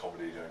someone's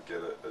comedy, you don't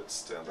get it.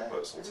 It's down to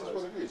personal taste. That's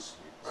what it is.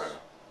 Right.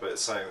 But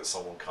it's saying that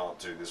someone can't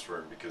do this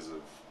room because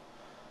of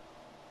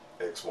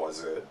X, Y,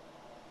 Z.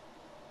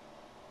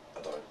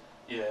 I don't.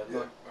 Yeah,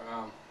 look.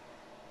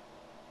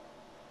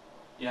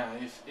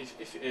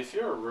 If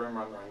you're a room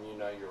runner and you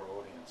know your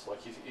audience,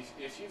 like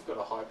if you've got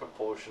a high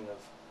proportion of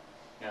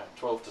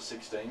 12 to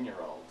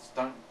 16-year-olds,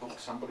 don't book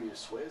somebody who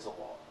swears a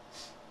lot.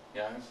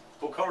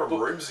 What kind of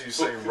rooms are you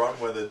seeing run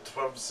where they're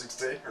 12 to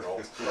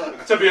 16-year-olds?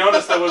 To be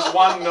honest, there was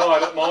one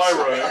night at my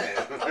room.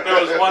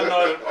 There was one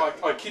night.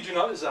 I kid you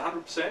not, this is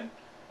 100%.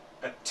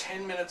 At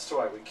 10 minutes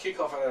to 8, we kick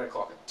off at 8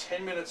 o'clock. At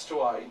 10 minutes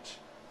to 8,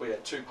 we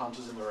had 2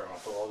 punters in the room. I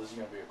thought, oh, this is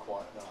going to be a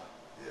quiet night.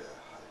 Yeah,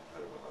 I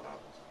hate when that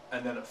happens.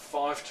 And then at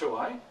 5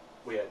 to 8,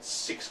 we had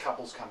 6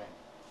 couples come in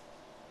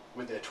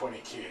with their 20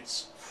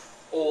 kids,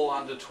 all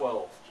under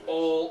 12, Jeez.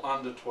 all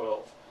under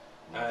 12.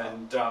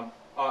 And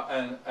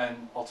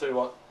I'll tell you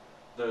what,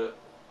 there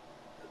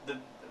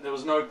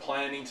was no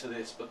planning to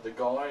this, but the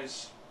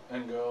guys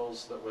and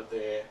girls that were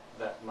there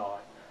that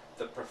night,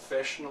 the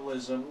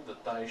professionalism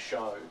that they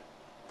showed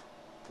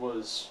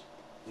was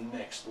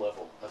next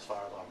level as far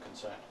as I'm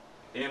concerned.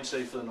 The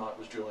MC for the night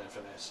was Julian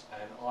Finesse,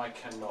 and I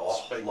cannot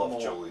speak more.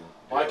 Julian.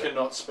 Yeah. I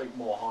cannot speak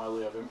more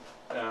highly of him.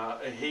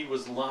 He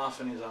was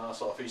laughing his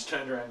ass off. He's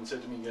turned around and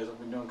said to me, he goes, "I've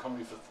been doing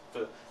comedy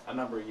for a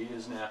number of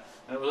years now,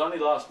 and it was only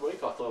last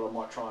week I thought I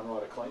might try and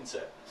write a clean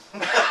set." I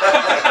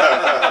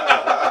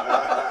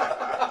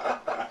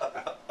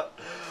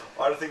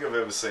don't think I've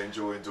ever seen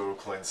Julian do a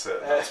clean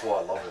set, and that's why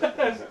I love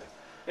it.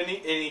 And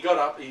he got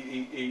up.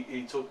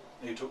 He took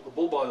the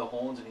bull by the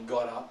horns, and he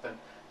got up and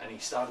he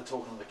started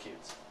talking to the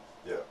kids.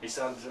 Yeah. He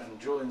started, and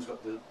Julian's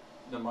got the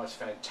most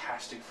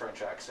fantastic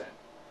French accent,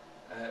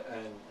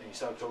 and he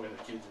started talking to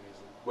the kids, and he's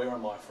like, "Where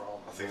am I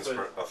from?" I think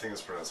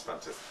it's pronounced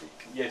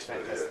fantastic. Yes,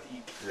 fantastic.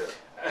 Yeah.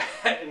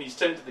 And he's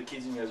turned to the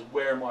kids and he goes,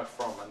 "Where am I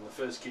from?" And the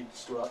first kid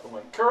stood up and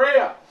went,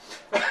 "Korea."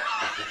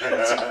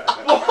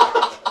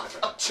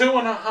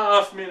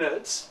 2.5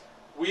 minutes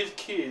with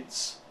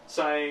kids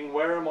saying,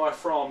 "Where am I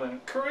from?"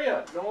 and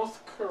Korea,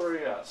 North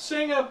Korea,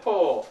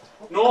 Singapore,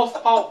 North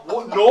Pole.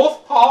 What,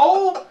 North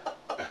Pole?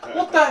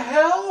 What the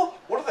hell?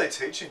 What What are they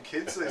teaching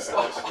kids these days?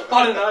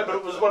 I don't know, but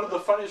it was one of the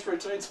funniest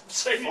routines I've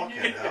seen in Fucking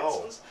years.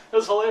 hell. It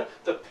was hilarious.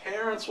 The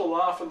parents were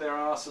laughing their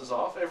asses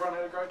off. Everyone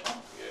had a great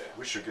time. Yeah.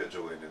 We should get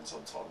Julian in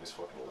sometime. He's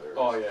fucking hilarious.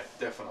 Oh yeah,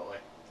 definitely.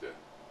 Yeah,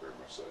 very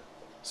much so.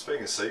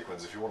 Speaking of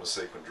sequins, if you want a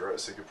sequin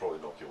dress, he could probably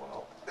knock you one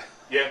up.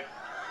 Yeah.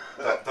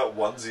 That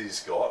onesie he's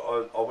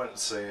got, I went to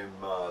see him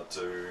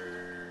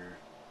do...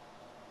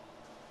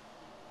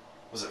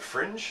 Was it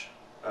Fringe?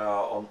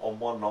 On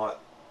one night,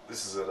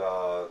 this is at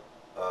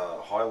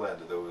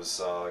Highlander, there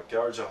was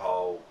Gary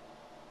Jahal,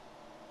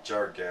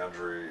 Jared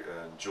Goundry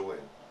and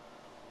Julian.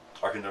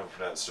 I can never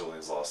pronounce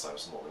Julian's last name,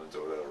 so I'm not going to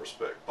do it out of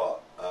respect,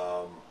 but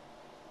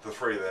the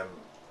three of them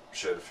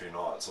shared a few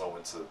nights, and I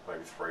went to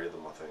maybe 3 of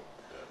them, I think.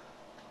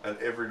 And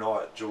every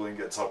night, Julian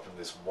gets up in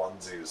this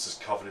onesie that's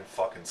just covered in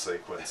fucking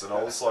sequins. And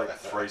I was like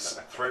three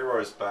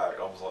rows back.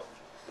 I was like,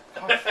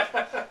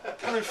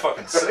 can't even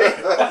fucking see.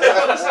 It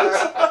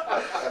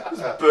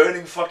was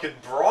burning fucking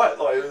bright.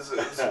 Like it was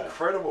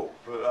incredible.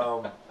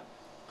 But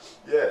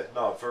yeah,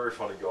 no, very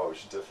funny guy. We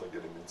should definitely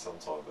get him in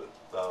sometime. But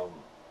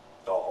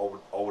I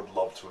would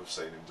love to have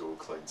seen him do a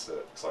clean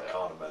set because I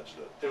can't imagine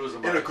it. It was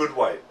amazing. In a good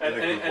way.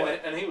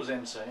 And he was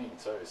emceeing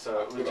too,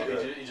 so it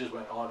was, he just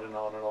went on and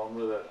on and on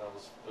with it. And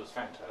it was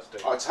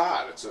fantastic. Oh, it's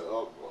hard. It's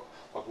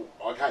like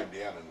I came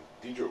down and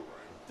did your room.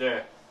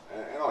 Yeah.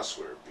 And I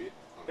swear a bit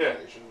on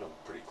occasion. I'm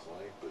pretty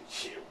clean, but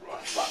yeah,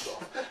 right, fuck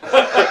off.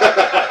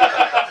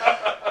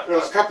 There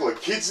was a couple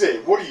of kids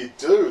there. What do you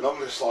do? And I'm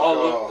just like,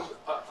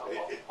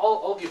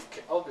 I'll give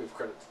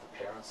credit to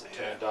the parents that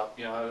turned up.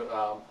 You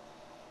know.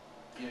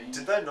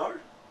 Did they know?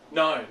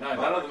 No, none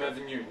of them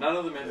ever knew. None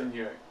of them ever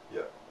knew.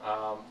 Yeah.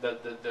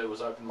 That there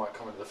was open mic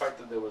comedy. The fact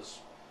that there was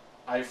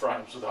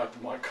A-frames with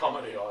open mic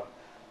comedy on,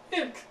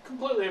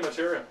 completely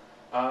immaterial.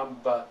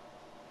 But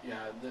you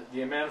know,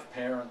 the amount of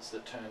parents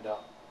that turned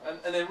up,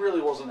 and there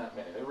really wasn't that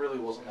many. There really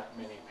wasn't that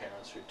many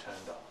parents who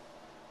turned up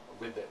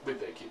with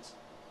their kids.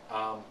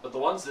 But the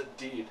ones that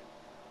did,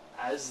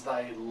 as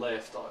they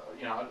left,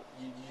 you know,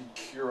 you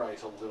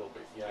curate a little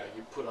bit. You know,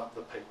 you put up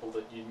the people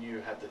that you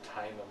knew had the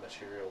tamer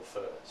material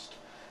first.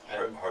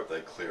 Hope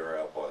they clear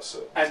out by a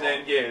certain and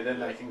time. then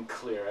they can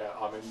clear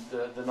out. I mean,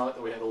 the night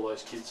that we had all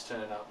those kids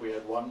turn up, we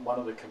had one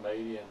of the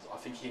comedians. I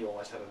think he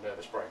almost had a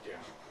nervous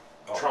breakdown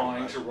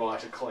trying to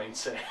write a clean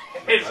set.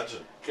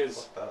 Imagine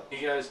because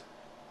he goes,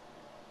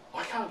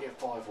 I can't get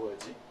 5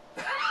 words in.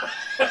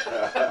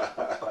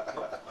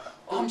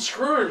 I'm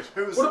screwed.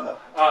 Who was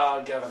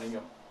that? Gavin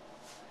Ingham.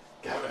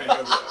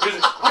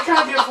 I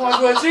can't get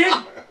 5 words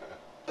in.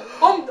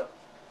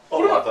 I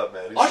love that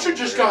man. I should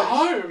just go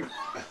home.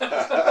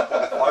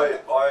 I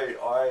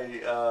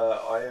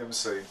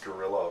emceed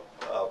Gorilla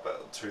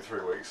about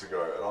 2-3 weeks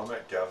ago, and I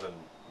met Gavin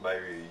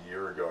maybe a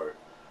year ago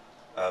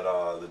at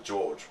the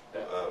George,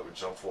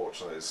 which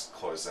unfortunately is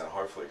closed down.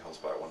 Hopefully it comes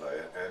back one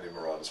day. Andy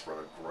Morales run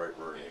a great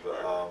room,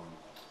 but I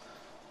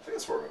think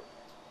that's where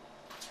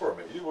I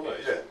met you, wasn't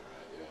it? Yeah.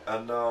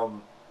 And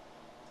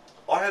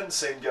I hadn't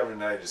seen Gavin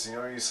in ages. You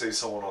know, you see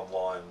someone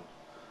online.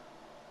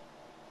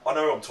 I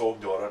know who I'm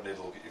talking to. I don't need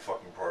to look at your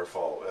fucking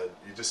profile, and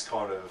you just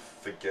kind of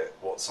forget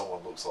what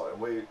someone looks like.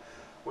 And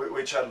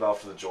we chatted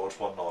after the George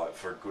one night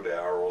for a good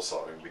hour or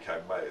so, and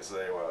became mates. And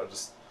anyway, I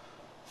just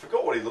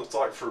forgot what he looked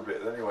like for a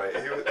bit. Anyway,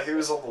 he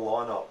was on the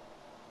lineup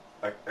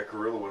at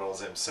Gorilla when I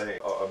was emceeing.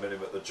 I met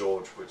him at the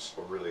George, which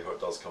I really hope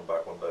does come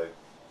back one day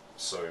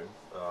soon.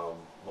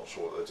 Not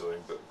sure what they're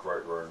doing, but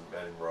great room.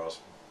 Andy Morales,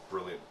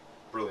 brilliant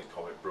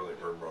comic,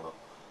 brilliant room runner.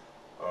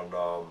 And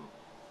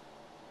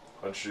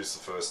I introduced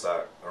the first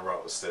act. I ran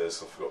up the stairs,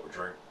 so I forgot the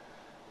drink,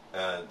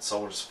 and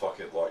someone just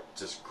fucking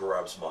just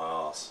grabs my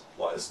ass.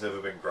 Like it's never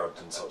been grabbed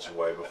in such a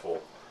way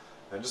before,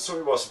 and just took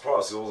me by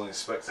surprise. 'Cause I wasn't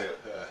expecting it,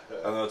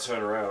 and then I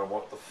turned around and I'm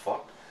like, "What the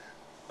fuck?"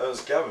 It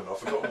was Gavin. I've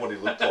forgotten what he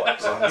looked like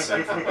because I hadn't seen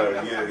him for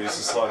about a year. He's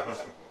just like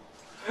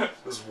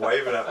just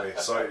waving at me.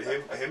 So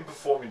him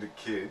performing to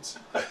kids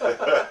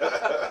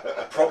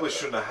probably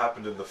shouldn't have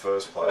happened in the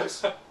first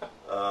place.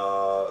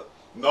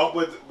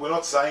 we're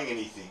not saying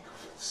anything.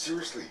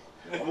 Seriously.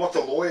 I'm not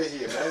the lawyer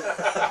here, man.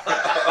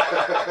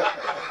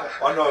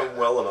 I know him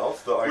well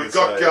enough that We've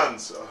got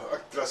guns.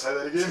 Did I say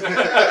that again?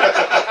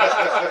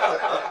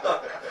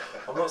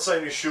 I'm not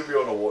saying you should be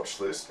on a watch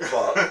list,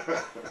 but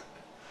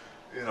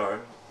you know,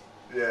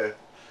 yeah.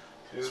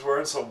 He's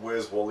wearing some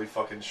Where's Wally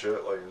fucking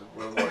shirt, like he's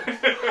wearing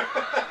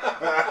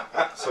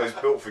so he's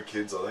built for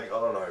kids, I think. I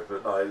don't know,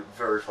 but no,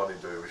 very funny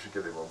dude. We should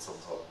get him on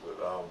sometime. But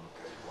you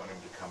want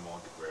him to come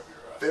on to grab your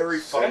ass. Very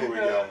funny,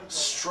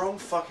 strong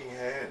fucking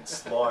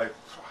hands. Like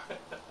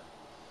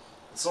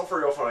it's not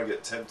very often I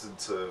get tempted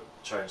to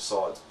change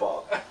sides,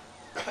 but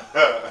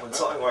when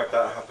something like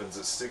that happens,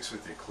 it sticks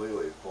with you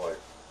clearly. Like,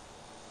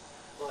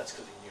 well, that's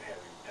because he knew how to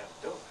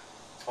do it.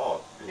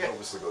 Oh, he's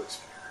obviously got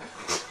experience.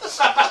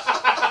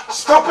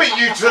 Stop it,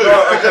 you two!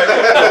 No, okay,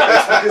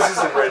 it's because he's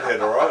a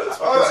redhead, alright? Look,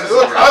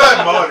 I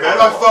don't mind, man.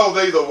 I fold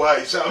either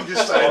way, so I'm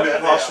just saying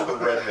that partial to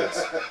redheads.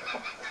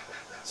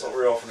 It's not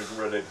very often a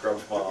redhead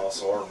grabs my ass,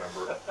 so I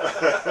remember it.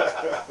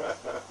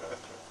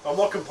 I'm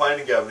not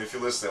complaining, Gavin, if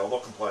you're listening. I'm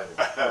not complaining.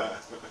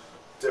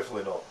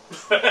 Definitely not.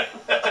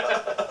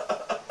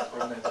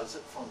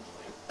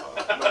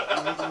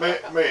 me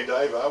and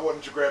Dave, why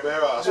don't you grab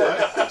our ass, mate?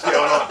 What's going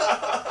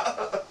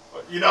on?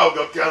 You know I've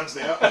got guns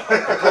now.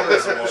 Probably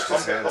hasn't washed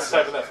his I'm hands.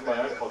 saving that for my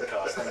own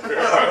podcast. Thank you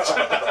very much.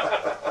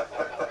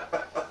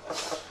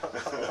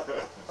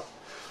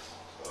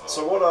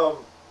 So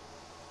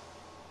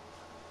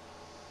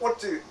what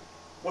do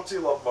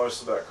you love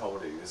most about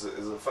comedy? Is it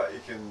the fact you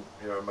can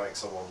make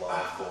someone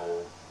laugh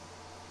or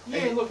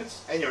Yeah, look,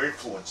 it's and your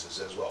influences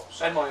as well.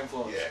 So. and my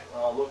influence. Yeah.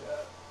 Look,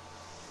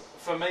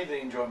 for me, the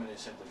enjoyment is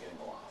simply getting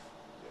a laugh.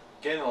 Yeah.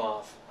 Getting a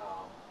laugh,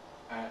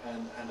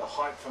 and a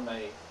hype for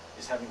me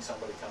is having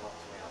somebody come up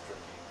to me after a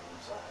gig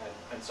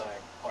and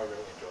saying, "I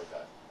really enjoyed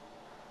that."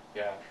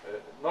 Yeah,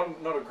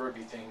 not a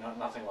groupie thing,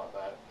 nothing like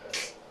that.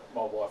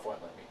 My wife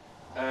won't let me.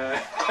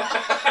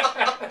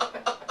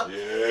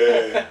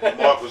 Yeah, the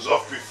mic was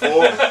off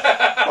before.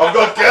 I've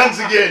got guns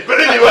again,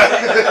 but anyway.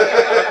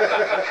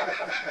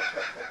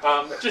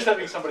 Just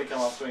having somebody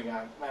come up to me and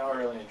go, "Man, I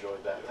really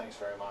enjoyed that. Thanks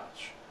very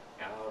much."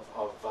 I've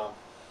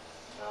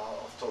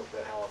talked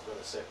about how I've got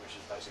a set which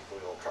is basically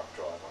all truck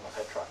drive, and I've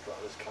had truck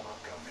drivers come up,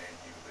 and go, "Man,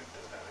 you lived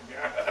it that."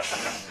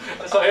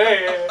 It's like,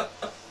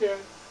 yeah.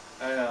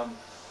 And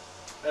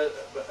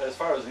but as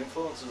far as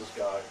influences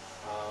go,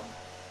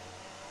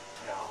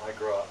 I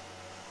grew up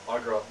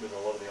with a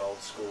lot of the old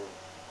school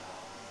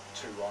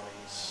two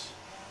Ronnies.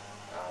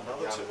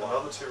 Another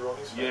two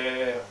Ronnies?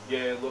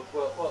 Yeah. Look,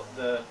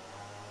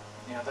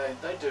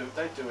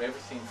 they do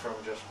everything from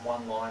just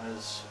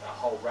one-liners, a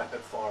whole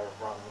rapid fire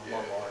of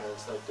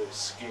one-liners. They do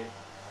skit.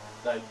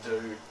 They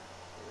do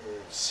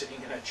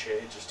sitting in a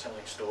chair just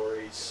telling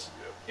stories.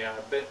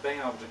 Being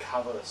able to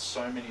cover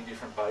so many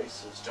different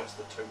bases, just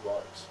the two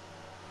blokes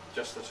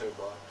was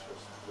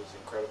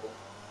incredible.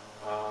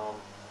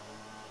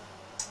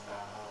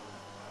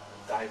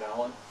 Dave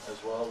Allen as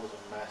well was a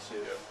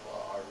massive.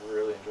 I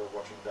really enjoyed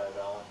watching Dave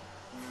Allen.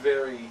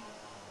 Very,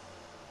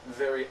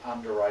 very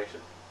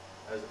underrated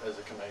as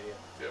a comedian.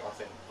 I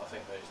think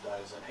these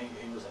days, and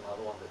he was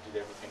another one that did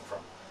everything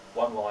from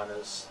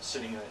one-liners,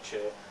 sitting in a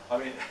chair. I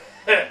mean,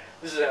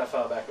 this is how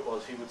far back it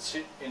was. He would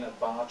sit in a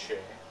bar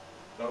chair,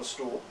 not a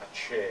stool, a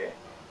chair,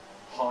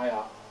 high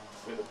up,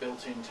 with a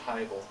built-in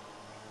table,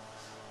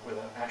 with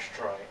an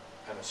ashtray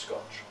and a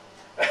scotch.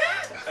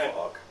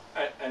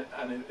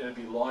 And it'd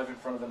be live in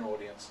front of an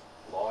audience,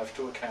 live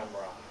to a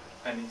camera,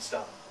 and he'd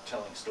start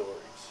telling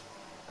stories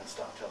and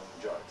start telling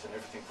jokes and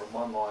everything from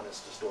one-liners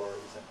to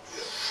stories. And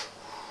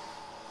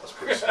that's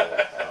pretty small.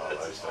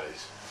 Those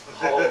days.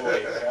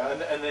 Holy cow!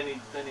 And then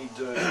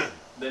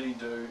he'd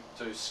do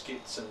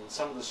skits, and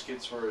some of the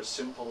skits were as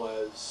simple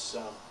as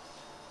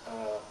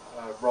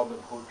Robin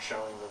Hood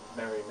showing the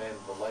merry men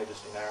the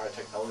latest in arrow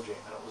technology,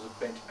 and it was a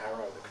bent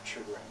arrow that could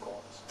shoot around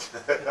corners.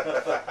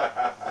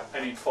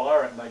 And he'd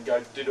fire it, and they'd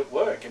go, "Did it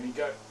work?" And he'd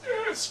go,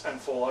 "Yes,"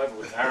 and fall over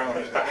with an arrow on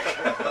his back.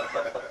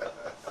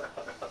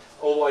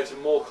 All the way to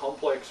more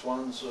complex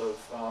ones of,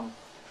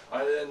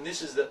 and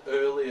this is the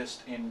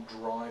earliest in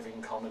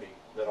driving comedy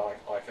that I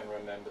can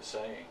remember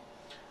seeing.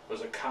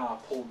 Was a car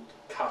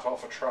cut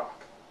off a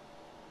truck,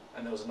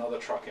 and there was another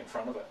truck in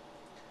front of it.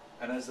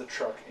 And as the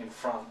truck in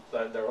front,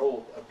 they're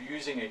all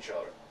abusing each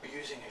other.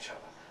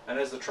 And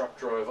as the truck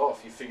drove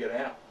off, you figured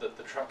out that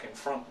the truck in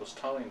front was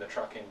towing the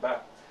truck in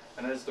back.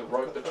 And as the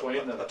rope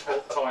between them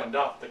tightened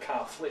up, the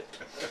car flipped.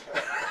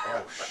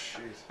 Oh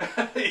shit!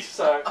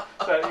 So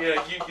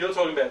you're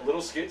talking about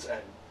little skits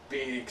and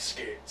big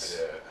skits.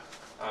 Yeah.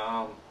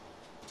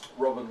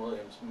 Robin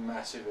Williams,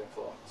 massive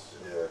influence.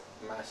 Yeah.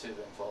 Massive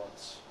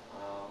influence.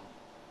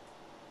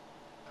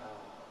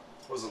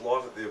 Was it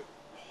live at the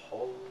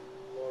Apollo?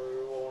 I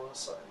want to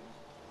say.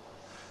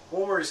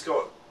 One where he's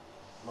got,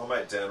 my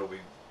mate Dan will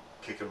be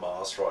kicking my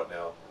ass right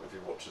now if he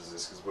watches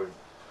this, because we've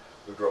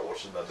grew up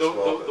watching that as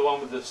well. The one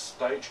with the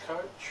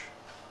stagecoach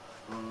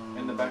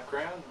in the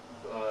background,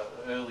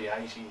 early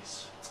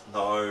 80s.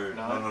 No.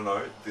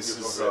 This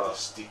You're is talking about the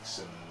sticks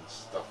and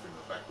stuff in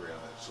the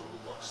background that sort of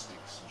look like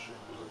sticks and shit.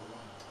 Was it the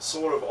one?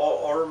 sort of.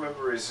 I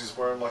remember he's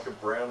wearing like a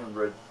brown and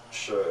red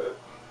shirt.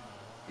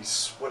 He's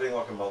sweating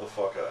like a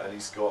motherfucker, and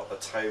he's got a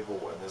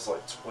table, and there's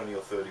like 20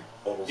 or 30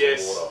 bottles of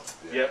water.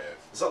 Yeah.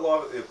 Is that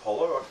live at the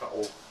Apollo? I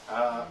can't. No,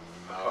 I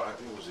don't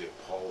think it was the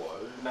Apollo.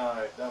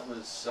 No, that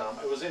was.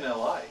 It was in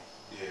LA.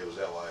 Yeah, it was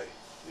LA.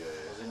 Yeah.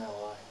 It was in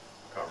LA.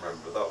 Can't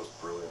remember, but that was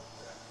brilliant.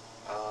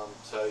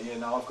 So yeah,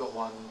 no, I've got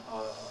one,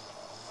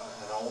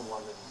 an old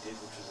one that he did,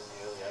 which was in the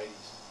early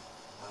 80s,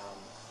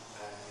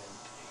 and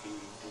he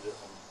did it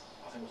on,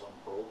 I think it was on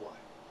Broadway,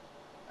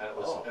 and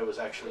it was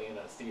actually in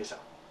a theatre.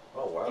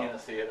 Oh wow! In a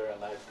theatre,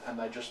 and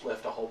they just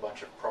left a whole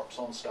bunch of props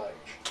on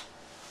stage,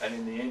 and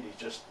in the end he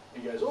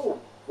goes, "Oh,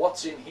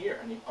 what's in here?"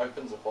 And he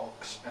opens a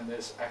box, and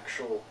there's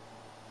actual,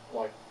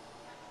 like,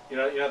 you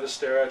know the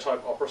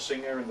stereotype opera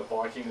singer in the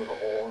Viking with the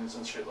horns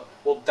and shit.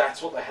 Well,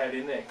 that's what they had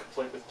in there,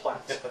 complete with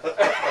plaits.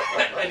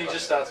 And he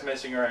just starts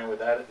messing around with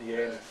that at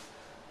the end,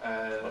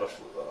 and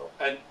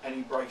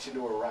he breaks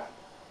into a rap.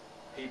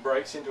 He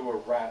breaks into a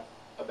rap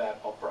about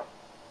opera.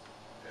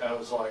 And I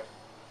was like,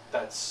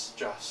 that's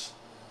just.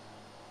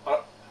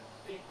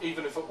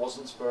 Even if it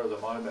wasn't spur of the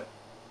moment,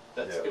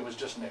 it was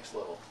just next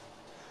level.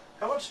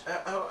 How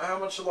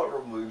much of like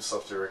Robin Williams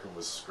stuff do you reckon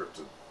was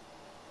scripted?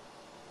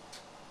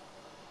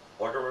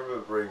 Like I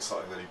remember reading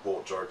something that he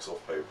bought jokes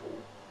off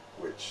people,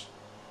 which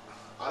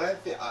I don't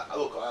think.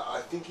 Look,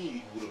 I think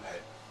he would have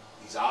had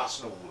his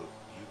arsenal would have.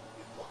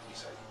 Like you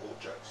say, he bought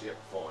jokes. Yeah,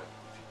 fine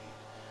if he did.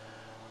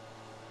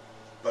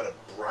 But a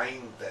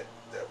brain that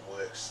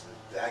works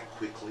that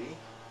quickly.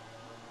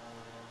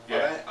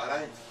 Yeah. I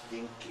don't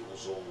think it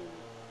was all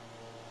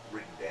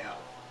written down.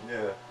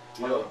 yeah.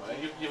 You know what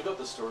I mean? You've got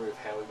the story of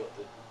how he got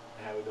the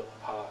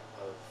part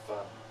of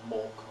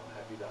Mork on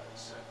Happy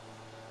Days,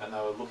 and they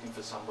were looking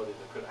for somebody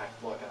that could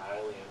act like an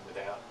alien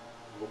without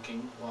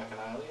looking like an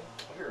alien.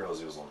 I didn't realise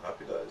he was on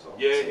Happy Days.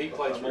 Yeah, he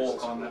plays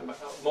Mork on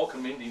Mork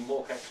and Mindy.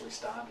 Mork actually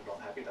started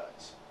on Happy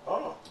Days.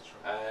 Oh, That's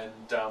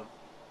right.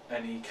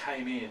 And he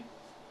came in.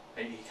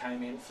 He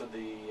came in for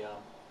the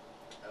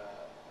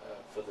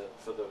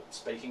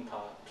speaking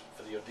part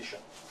for the audition,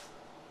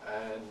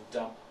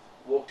 and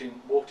walked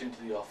into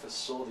the office,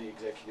 saw the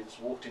executives,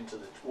 walked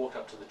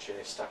up to the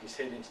chair, stuck his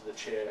head into the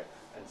chair,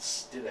 and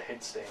did a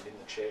headstand in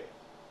the chair,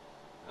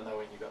 and they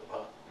went, "You got the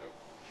part."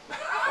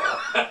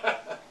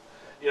 Yep.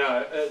 You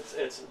know,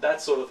 it's that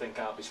sort of thing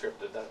can't be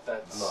scripted.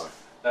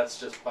 That's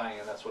just bang,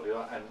 and that's what he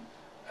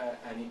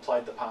and he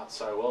played the part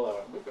so well. They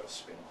went, "We've got a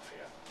spin-off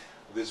here."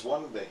 There's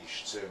one that you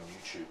should see on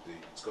YouTube.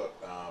 It's got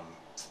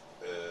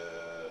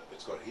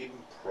him,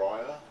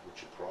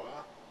 Richard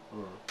Pryor,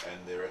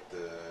 and they're at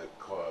the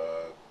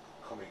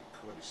Comedy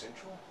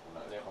Central.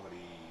 No, Yep.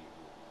 Comedy.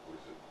 What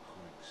is it?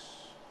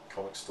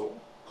 Comic store.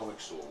 Comic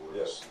store.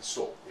 Yeah. The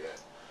store. Yeah.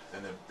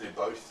 And they're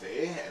both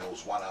there, and it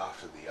was one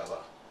after the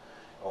other.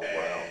 Oh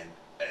wow.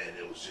 And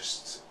it was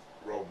just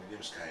Robin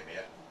Williams came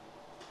out,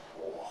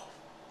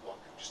 and,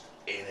 like just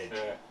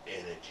energy,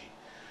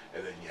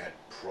 and then you had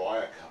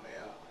Pryor come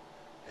out,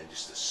 and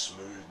just the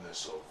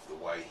smoothness of the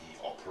way he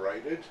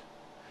operated,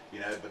 you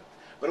know.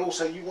 But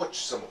also you watch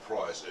some of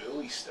Pryor's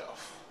early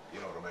stuff, you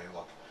know what I mean?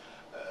 Like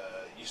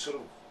you sort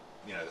of,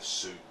 you know, the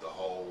suit, the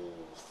whole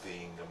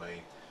thing. I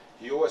mean,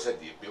 he always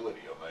had the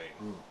ability. I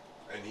mean,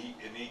 and he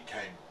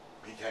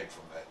came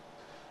from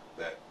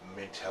that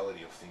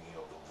mentality of thinking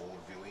of the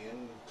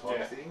vaudevillian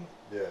type thing.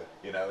 Yeah.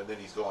 You know, and then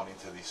he's gone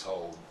into this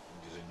whole.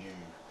 There's a new.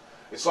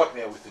 It's like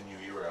now with the new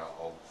era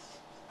of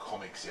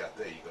comics out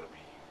there. You've got to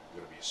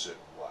be a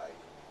certain way.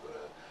 You've got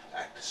to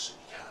act a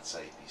certain. You can't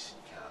say this and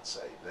you can't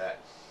say that.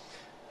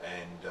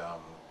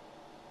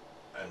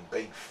 And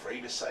being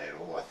free to say it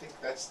all. I think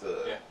that's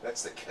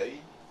the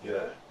key. You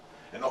know,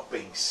 and not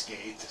being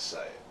scared to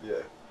say it.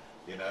 Yeah.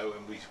 You know,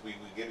 and we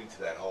get into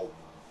that whole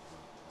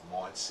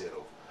mindset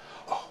of,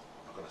 oh,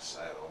 I'm not going to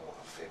say it. I don't want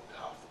to offend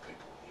half the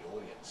people in the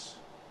audience.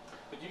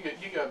 But you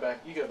go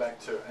back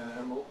to,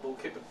 and we'll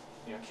keep it,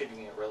 you know,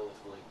 keeping it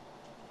relatively,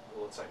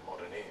 well, let's say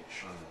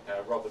modern-ish.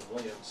 Robin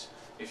Williams.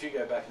 If you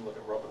go back and look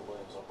at Robin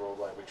Williams on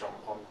Broadway, which I'm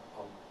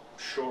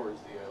sure is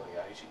the early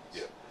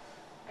 '80s,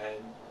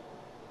 and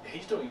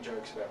he's doing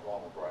jokes about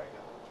Ronald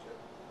Reagan,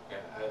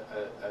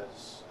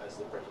 as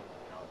the President of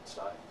the United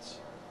States,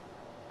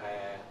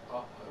 and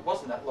it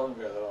wasn't that long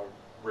ago that I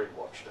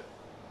rewatched it.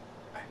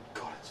 And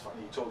God, it's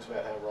funny. He talks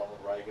about how Ronald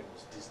Reagan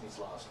was Disney's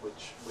last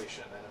wish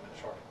and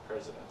animatronic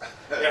president.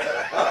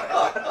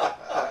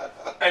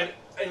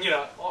 and you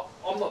know,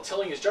 I'm not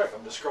telling his joke.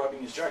 I'm describing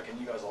his joke, and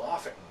you guys are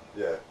laughing.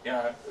 Yeah. You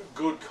know,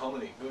 good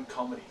comedy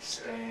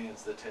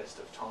stands the test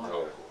of time.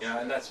 Oh, you know,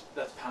 and that's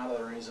part of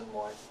the reason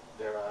why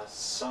there are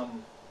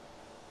some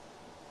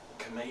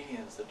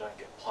comedians that don't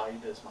get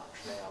played as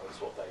much now as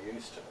what they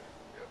used to.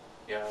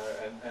 You know,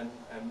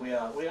 and we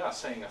are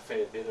seeing a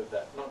fair bit of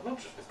that, not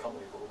just with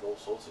comedy, but with all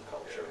sorts of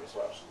culture as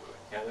well. Absolutely.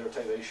 You know, there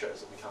are TV shows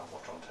that we can't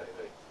watch on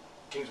TV.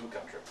 Kingswood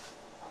Country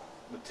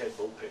with Ted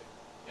Bullpitt.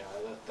 You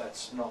know,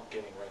 that's not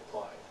getting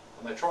replayed.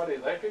 And they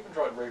even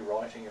tried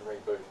rewriting and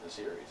rebooting the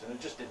series, and it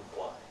just didn't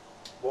play.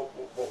 What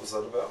was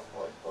that about?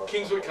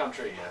 Kingswood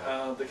Country.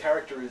 The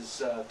character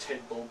is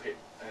Ted Bullpitt,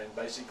 and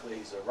basically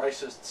he's a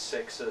racist,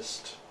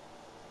 sexist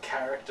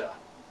character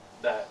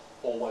that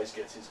always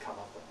gets his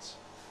comeuppance.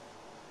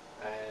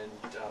 And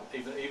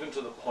even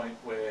to the point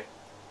where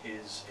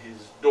his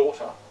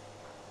daughter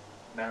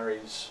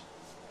marries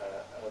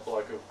a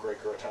bloke of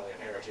Greek or Italian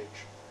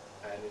heritage,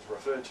 and is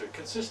referred to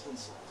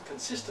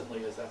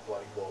consistently as that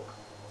bloody bloke.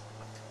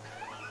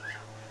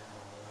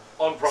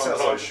 On prime Sounds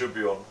time, like it should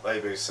be on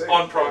ABC.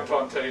 on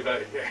primetime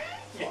TV,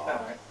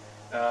 yeah.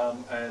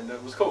 And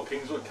it was called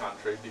Kingswood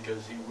Country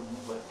because he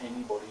wouldn't let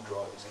anybody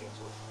drive his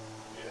Kingswood.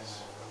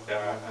 Yes.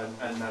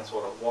 And that's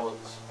what it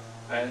was.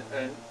 And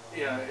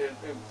you know,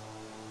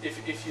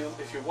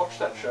 if you watch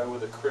that show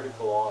with a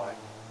critical eye,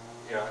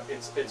 you know,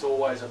 it's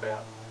always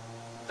about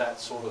that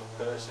sort of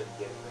person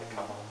getting their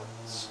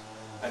comeuppance.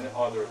 And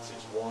either it's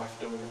his wife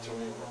doing it to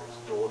him or his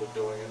daughter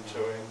doing it to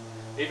him.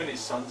 Even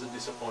his son's a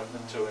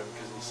disappointment to him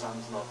because his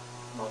son's not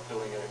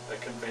doing a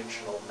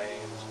conventional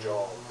man's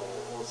job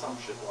or some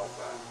shit like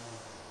that.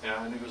 You know,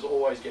 and he was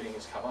always getting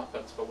his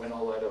comeuppance, but we're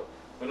not allowed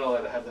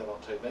to have that on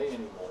TV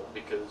anymore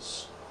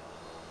because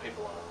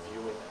people aren't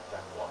viewing it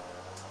that way.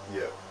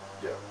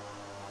 Yeah.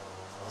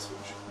 That's what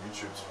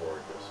YouTube's for,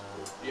 I guess.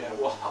 Yeah,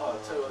 well,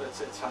 too,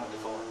 it's hard to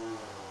find.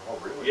 Oh,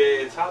 really?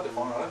 Yeah, it's hard to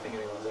find. I don't think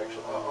anyone's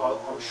actually.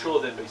 I'm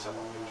sure there'd be some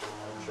on YouTube.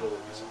 I'm sure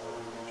there'd be some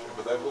on YouTube.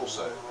 But they've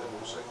also got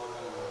what's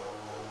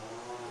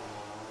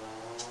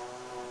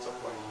up,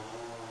 like,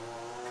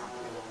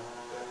 company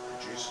that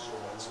produces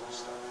all that sort of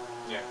stuff.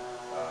 Yeah.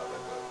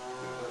 They've got a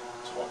bit of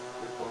a top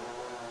grip on it.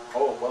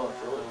 Oh, well and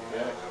truly.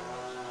 Yeah.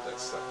 That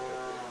stuff out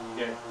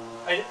there. Yeah.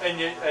 And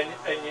you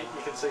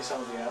can see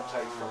some of the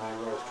outtakes from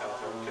Agro's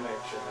Cartoon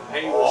Connection, and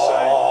he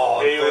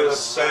was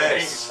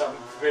saying some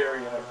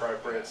very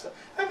inappropriate stuff.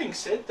 Having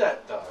said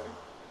that, though,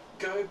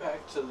 go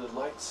back to the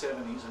late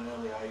 70s and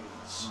early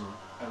 80s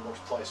and watch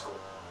Play School.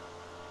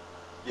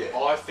 Yeah.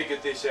 I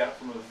figured this out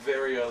from a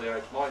very early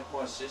age.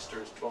 My sister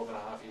is 12 and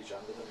a half years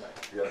younger than me.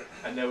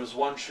 Yeah. And there was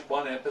one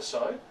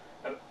episode,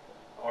 and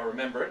I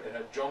remember it. It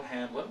had John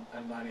Hamlin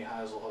and Noni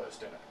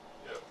Hazelhurst in it.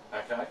 Yeah.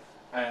 Okay.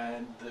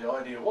 And the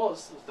idea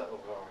was that we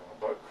were going on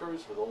a boat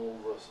cruise with all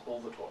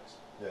the toys.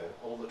 Yeah.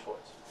 All the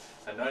toys.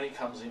 And Noni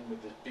comes in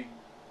with this big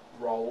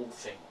rolled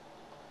thing.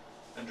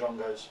 And John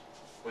goes,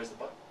 "Where's the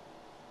boat?"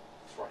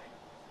 "It's right here."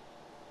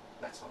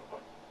 "That's not a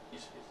boat."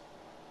 "Yes, it is."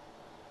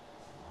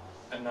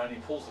 And Noni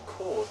pulls the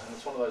cord, and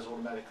it's one of those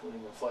automatically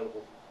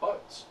inflatable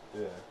boats.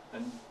 Yeah.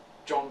 And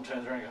John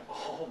turns around and goes,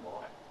 "Oh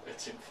my,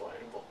 it's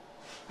inflatable."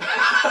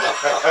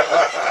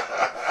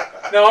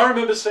 Now, I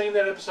remember seeing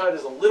that episode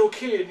as a little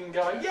kid and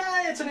going,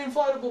 "Yeah, it's an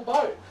inflatable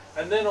boat."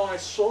 And then I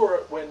saw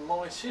it when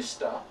my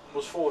sister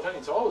was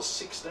 14, so I was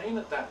 16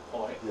 at that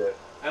point. Yeah.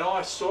 And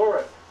I saw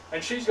it,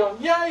 and she's going,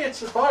 "Yay,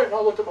 it's a boat." And I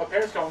looked at my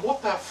parents going,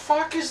 "What the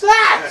fuck is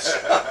that?"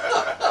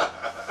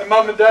 And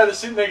Mum and Dad are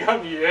sitting there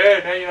going,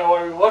 "Yeah, now you know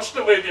why we watched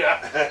it with you."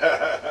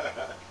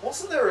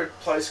 Wasn't there a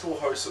Play School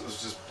host that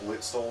was just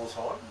blitzed all the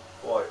time?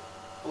 Like,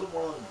 wasn't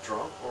one of them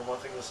drunk, or am I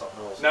thinking of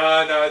something else?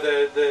 No,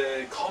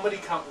 the comedy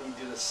company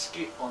did a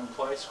skit on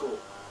Play School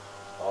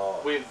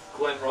with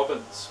Glenn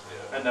Robbins,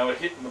 and they were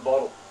hitting the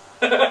bottle.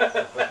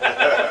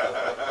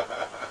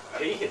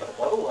 He hit the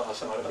bottle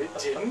last night a bit,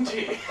 didn't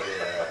he?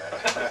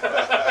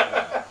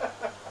 Yeah.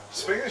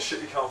 Speaking of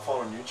shit you can't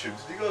find on YouTube,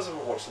 did you guys ever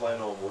watch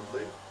Lane on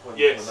Woodley when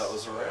that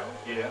was around?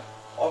 Yeah.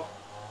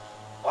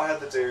 I had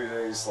the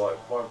DVDs, like,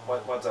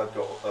 my dad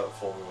got that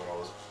for me when I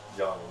was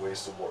young. We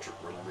used to watch it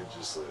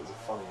religiously. It was the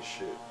funniest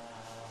shit.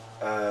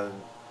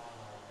 And,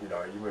 you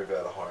know, you move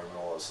out of home and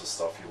all that sort of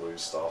stuff, you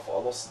lose stuff. I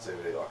lost the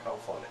DVD, I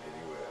can't find it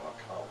anywhere, and I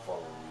can't find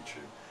it on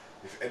YouTube.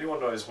 If anyone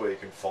knows where you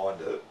can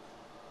find it,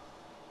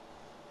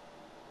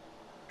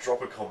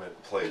 drop a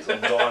comment, please.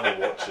 I'm dying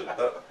to watch it.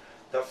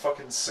 That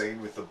fucking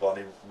scene with the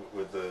bunny,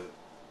 with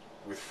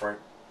Frank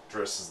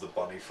dressed as the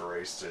bunny for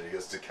Easter, and he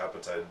gets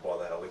decapitated by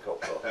the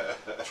helicopter,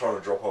 trying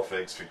to drop off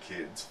eggs for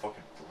kids.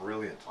 Fucking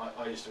brilliant.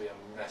 I used to be a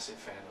massive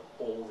fan of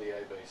all the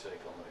ABC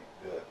comedy.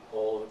 Yeah.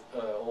 All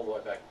the way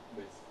back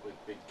with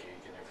Big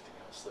Gig and everything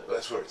else. Well,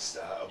 that's where it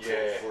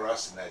started for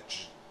us in that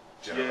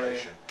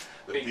generation.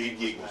 The Big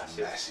Gig was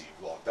massive.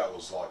 Like, that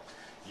was like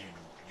you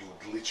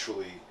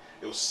literally.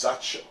 It was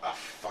such a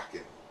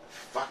fucking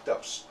fucked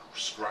up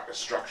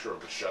structure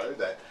of the show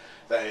that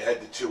they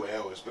had the 2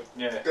 hours, but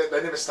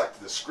they never stuck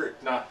to the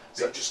script. No,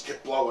 so it just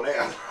kept blowing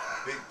out.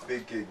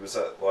 Big Gig, was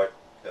that like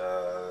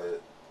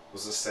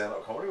was it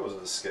stand-up comedy or was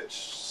it a sketch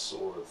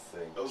sort of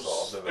thing?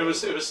 It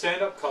was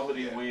stand-up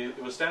comedy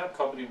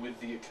with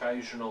the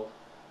occasional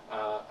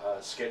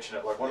sketch in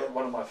it. Like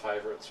one of my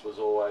favourites was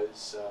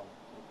always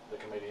the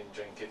comedian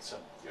Jean Kitson.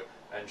 Yep.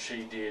 And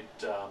she did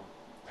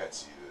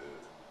Patsy.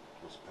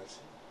 Was it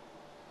Patsy?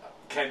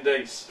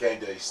 Candice,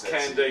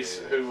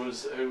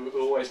 who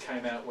always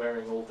came out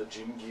wearing all the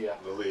gym gear,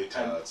 the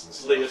leotards and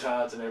stuff.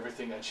 Leotards and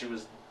everything, and she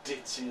was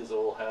ditzy as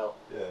all hell.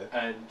 Yeah.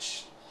 And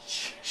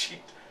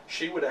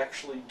she would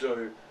actually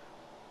do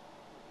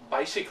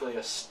basically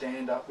a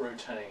stand-up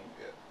routine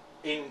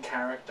in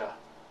character,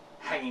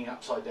 hanging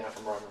upside down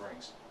from Roman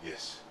rings.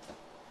 Yes.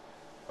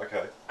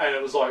 Okay. And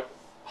it was like,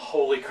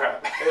 holy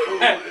crap.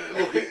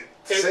 Look,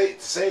 to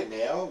see it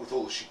now with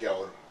all the shit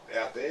going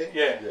out there,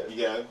 you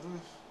go.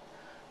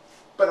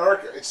 But I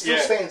reckon it still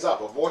stands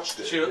up. I've watched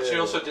it. She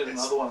also did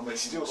another one where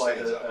she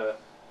played a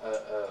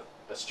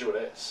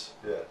stewardess.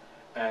 Yeah.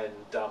 And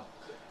the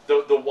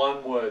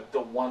one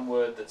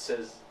word that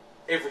says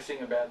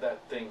everything about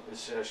that thing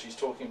is she's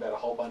talking about a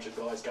whole bunch of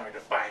guys going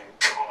to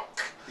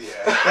Bangkok.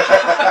 Yeah.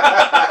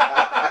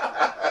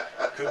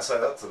 Couldn't say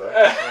that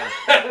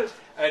today.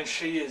 And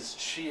she is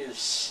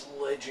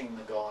sledging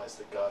the guys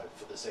that go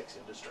for the sex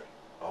industry.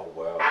 Oh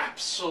wow.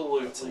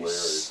 Absolutely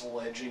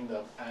sledging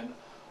them. And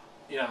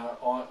you know,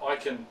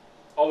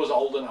 I was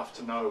old enough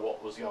to know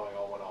what was going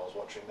on when I was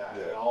watching that,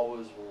 and I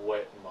was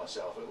wetting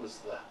myself. It was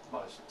the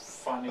most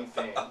funny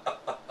thing.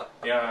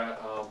 You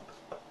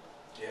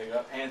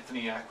got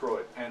Anthony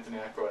Aykroyd,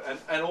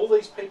 and all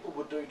these people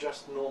would do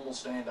just normal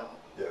stand-up.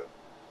 Yeah.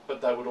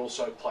 But they would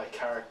also play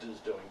characters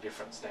doing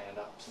different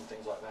stand-ups and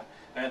things like that.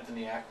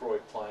 Anthony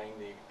Aykroyd playing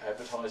the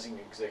advertising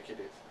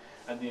executive,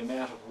 and the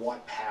amount of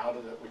white powder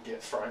that would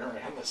get thrown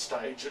around the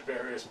stage at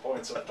various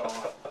points of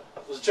time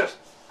was just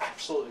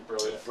absolutely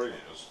brilliant. It was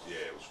brilliant.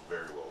 It was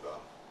very well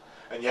done.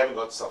 And you haven't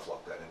got stuff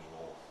like that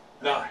anymore.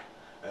 No.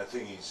 And the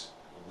thing is,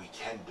 we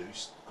can do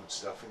good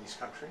stuff in this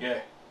country.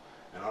 Yeah.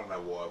 And I don't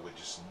know why we're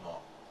just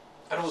not.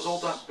 And it was all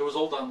done. It was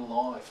all done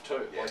live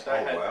too. Yeah. Like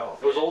they had. Wow.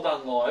 It was all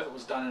done live. It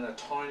was done in a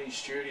tiny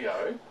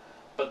studio,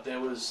 but there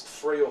was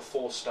 3 or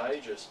 4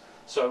 stages.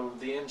 So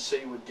the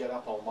MC would get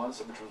up on one,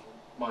 which was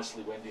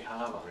mostly Wendy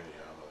Harmer,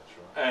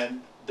 That's right.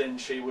 and then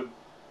she would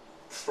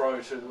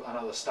throw to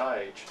another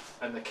stage,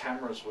 and the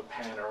cameras would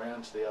pan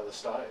around to the other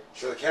stage.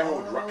 So the camera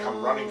would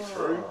come running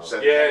through, so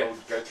the Yeah. camera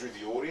would go through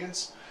the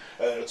audience,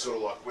 and it's sort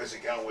of like, where's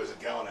it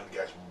going, and it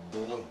goes,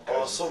 boom.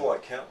 Oh, it's sort of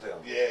like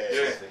Countdown. Yeah.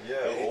 sort of thing. Yeah,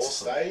 It hits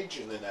awesome. the stage,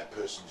 and then that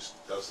person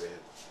just does their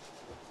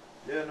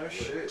Yeah, no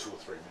shit. 2 or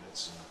 3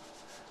 minutes.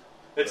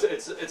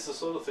 It's the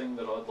sort of thing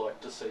that I'd like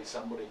to see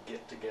somebody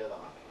get together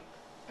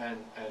and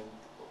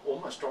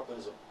almost drop it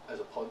as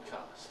a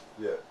podcast.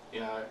 Yeah. You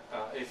know,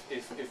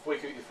 if we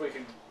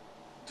could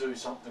do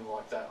something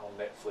like that on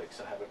Netflix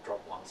and have it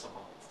drop once a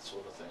month,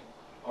 sort of thing,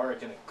 I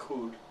reckon it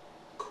could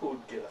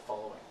get a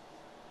following.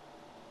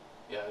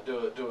 Yeah, do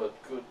a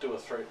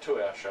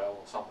 2-hour show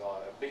or something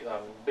like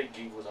that. Big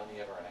gig was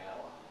only ever an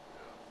hour,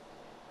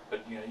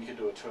 but you know you could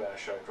do a 2-hour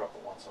show, drop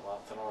it once a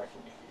month, and I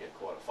reckon you could get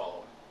quite a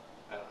following.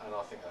 And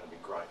I think that'd be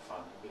great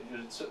fun.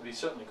 It'd be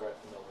certainly great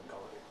for Melbourne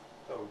comedy.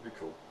 That would be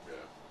cool.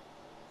 Yeah.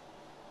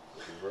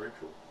 That'd be very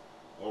cool.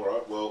 All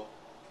right. Well,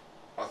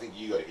 I think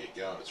you got to get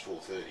going. It's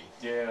 4:30.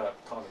 Yeah, I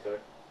kind of do.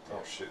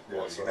 Oh shit. Yeah,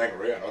 Well, you so can hang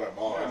around. I don't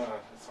mind.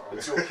 It's all right.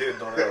 it's your kid,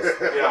 not ours.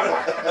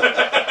 Yeah.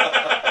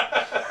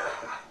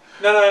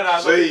 No.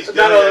 So he's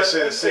going to see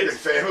the second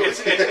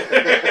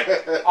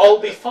family. I'll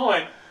be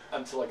fine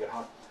until I get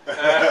home.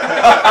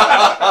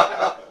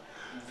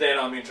 Then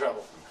I'm in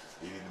trouble.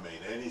 He didn't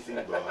mean anything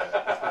by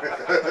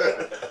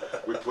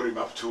it. We put him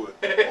up to it.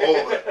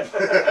 All of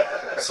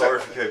it. Sorry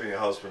for keeping your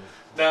husband.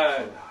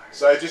 No.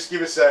 So just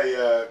give us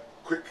a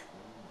quick,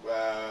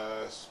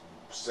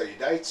 say your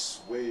dates,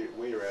 where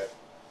you're at.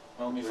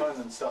 Well, my phone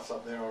and stuff's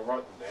up there. I'll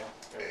write them down.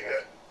 There you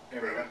go.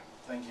 There we go.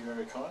 Thank you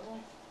very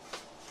kindly.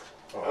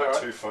 Oh, All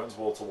right. 2 phones,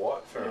 Walter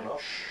White. Fair Yeah.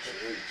 enough.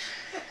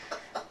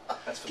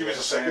 That's for Give the us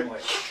a second. family.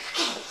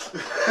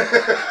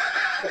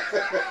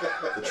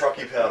 The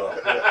trucky powder.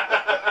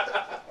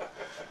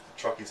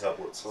 Trucky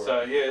tablets. All So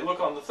right. yeah, look,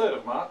 on the 3rd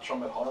of March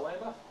I'm at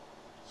Highlander,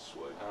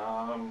 Sweet.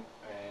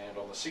 and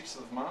on the 6th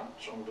of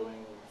March I'm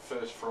doing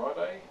First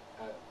Friday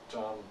at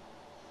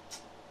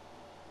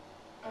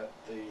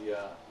the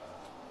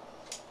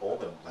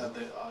Auburn. at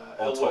the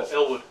On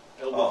Elwood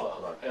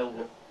Oh,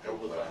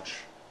 Elwood Lunch.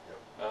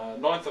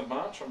 9th of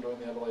March I'm doing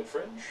the Adelaide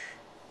Fringe.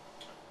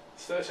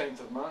 13th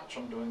of March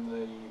I'm doing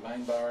the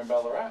main bar in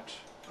Ballarat,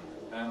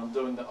 and I am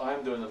doing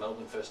the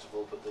Melbourne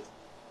Festival, but the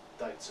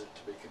dates are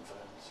to be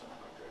confirmed. So.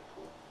 Okay,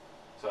 cool.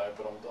 So,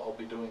 but I'll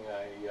be doing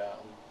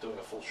I'm doing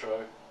a full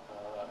show,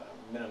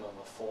 minimum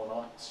of 4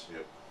 nights.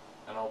 Yep.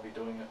 And I'll be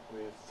doing it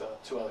with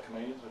 2 other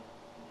comedians.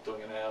 We're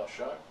doing an hour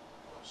show.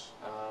 Nice.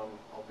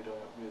 I'll be doing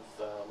it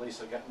with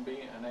Lisa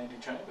Gattenby and Andy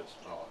Chambers.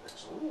 Oh,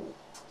 excellent. Ooh.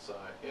 So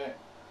yeah,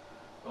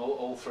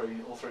 all three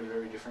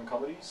very different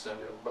comedies, and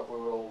but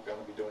we're all going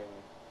to be doing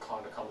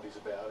kind of comedies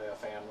about our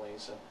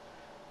families and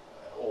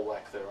all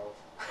lack thereof.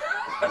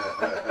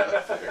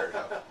 Fair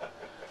enough.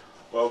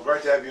 Well,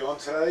 great to have you on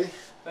today.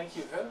 Thank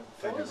you,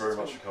 Thank you very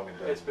much for coming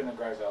down. It's been a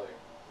great value.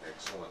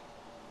 Excellent.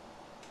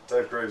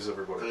 Dave Greaves,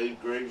 everybody. Dave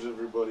Greaves,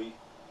 everybody.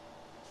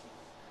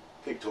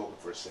 Keep talking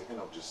for a second.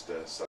 I'll just